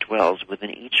greatness that dwells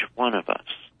within each one of us.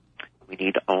 We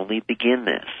need only begin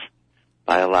this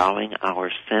by allowing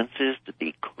our senses to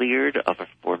be cleared of a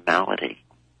formality.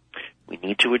 We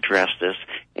need to address this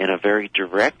in a very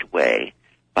direct way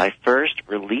by first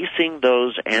releasing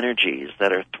those energies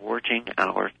that are thwarting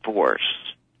our force.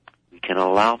 We can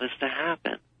allow this to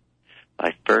happen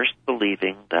by first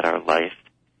believing that our life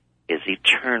is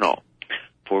eternal.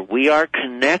 For we are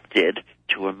connected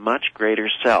to a much greater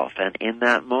self, and in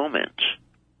that moment,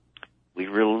 we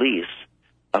release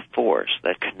a force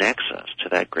that connects us to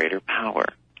that greater power.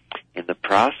 In the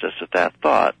process of that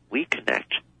thought, we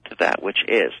connect to that which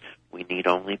is. We need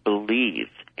only believe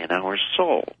in our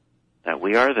soul that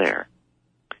we are there,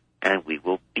 and we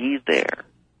will be there,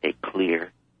 a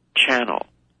clear channel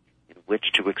in which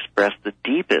to express the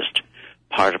deepest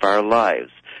part of our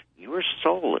lives. Your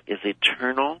soul is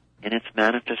eternal in its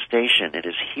manifestation. It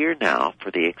is here now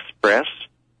for the express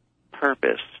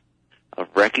purpose of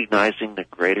recognizing the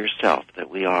greater self that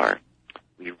we are.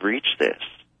 We reach this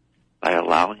by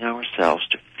allowing ourselves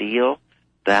to feel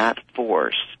that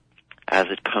force as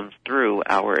it comes through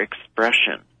our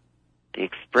expression. The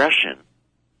expression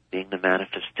being the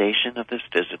manifestation of this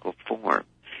physical form.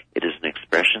 It is an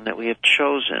expression that we have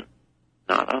chosen,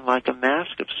 not unlike a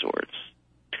mask of sorts,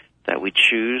 that we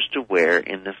choose to wear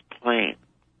in this plane.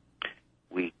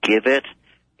 We give it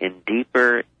in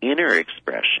deeper inner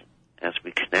expression as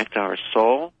we connect our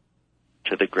soul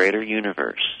to the greater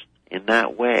universe. In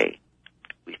that way,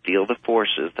 we feel the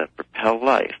forces that propel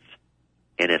life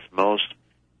in its most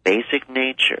basic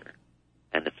nature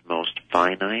and its most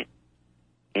finite,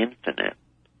 infinite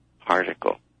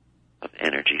particle of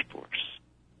energy force.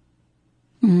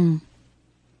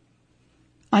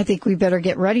 I think we better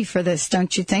get ready for this,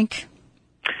 don't you think?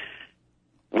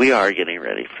 We are getting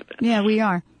ready for this. Yeah, we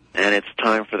are. And it's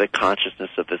time for the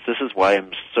consciousness of this. This is why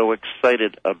I'm so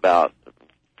excited about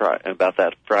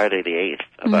that Friday the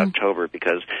 8th of October,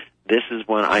 because this is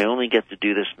when I only get to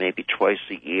do this maybe twice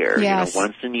a year. Yes. You know,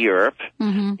 once in Europe.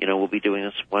 You know, we'll be doing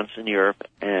this once in Europe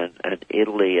and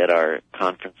Italy at our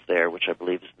conference there, which I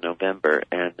believe is November,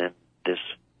 and then this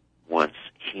once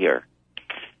here.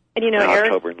 And you know, in Eric,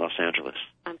 October in Los Angeles.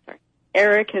 I'm sorry.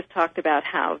 Eric has talked about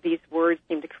how these words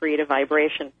seem to create a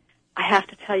vibration. I have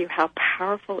to tell you how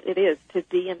powerful it is to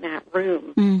be in that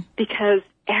room because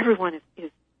everyone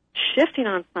is shifting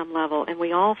on some level, and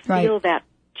we all feel that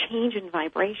change in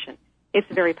vibration. It's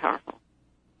very powerful.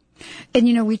 And,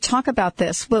 you know, we talk about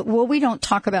this, but what we don't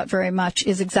talk about very much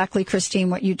is exactly, Christine,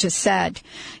 what you just said.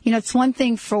 You know, it's one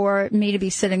thing for me to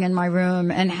be sitting in my room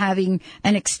and having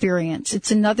an experience. It's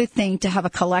another thing to have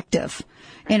a collective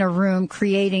in a room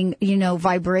creating, you know,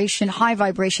 vibration, high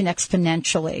vibration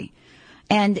exponentially.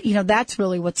 And, you know, that's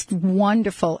really what's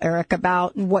wonderful, Eric,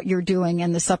 about what you're doing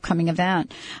in this upcoming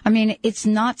event. I mean, it's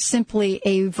not simply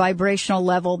a vibrational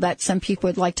level that some people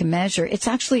would like to measure. It's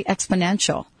actually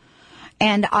exponential.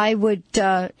 And I would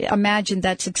imagine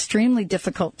that's extremely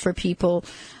difficult for people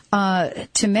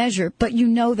to measure, but you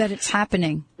know that it's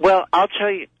happening. Well, I'll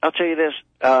tell you this.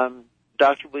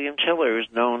 Dr. William Tiller is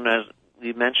known, as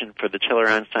we mentioned, for the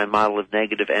Tiller-Einstein model of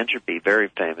negative entropy, very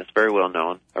famous, very well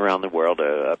known around the world,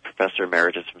 a professor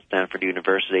emeritus from Stanford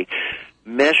University,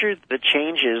 measured the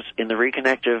changes in the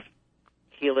Reconnective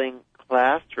Healing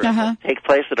classroom that take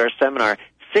place at our seminar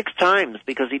 6 times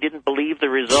because he didn't believe the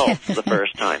results the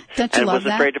first time and was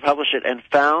afraid to publish it, and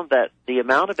found that the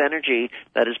amount of energy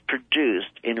that is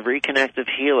produced in Reconnective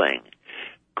Healing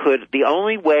the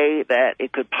only way that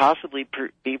it could possibly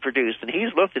be produced, and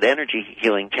he's looked at energy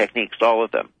healing techniques, all of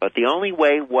them, but the only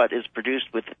way what is produced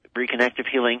with Reconnective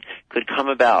Healing could come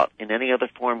about in any other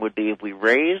form would be if we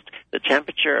raised the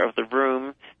temperature of the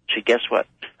room to, guess what,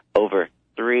 over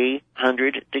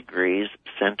 300 degrees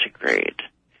centigrade.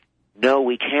 No,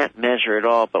 we can't measure it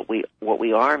all, but what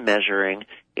we are measuring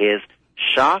is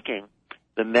shocking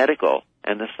the medical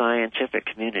and the scientific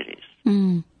communities.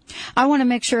 I want to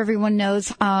make sure everyone knows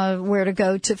where to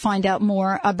go to find out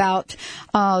more about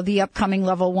the upcoming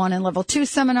Level 1 and Level 2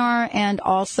 seminar, and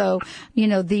also,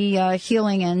 the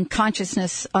Healing and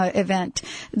Consciousness event.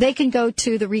 They can go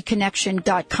to the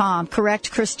Reconnection.com,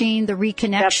 correct, Christine? The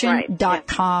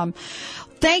Reconnection.com.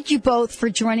 Thank you both for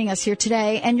joining us here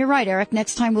today. And you're right, Eric,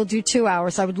 next time we'll do 2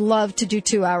 hours. I would love to do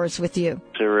 2 hours with you.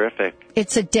 Terrific.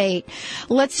 It's a date.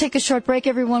 Let's take a short break,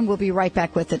 everyone. We'll be right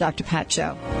back with the Dr. Pat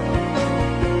Show.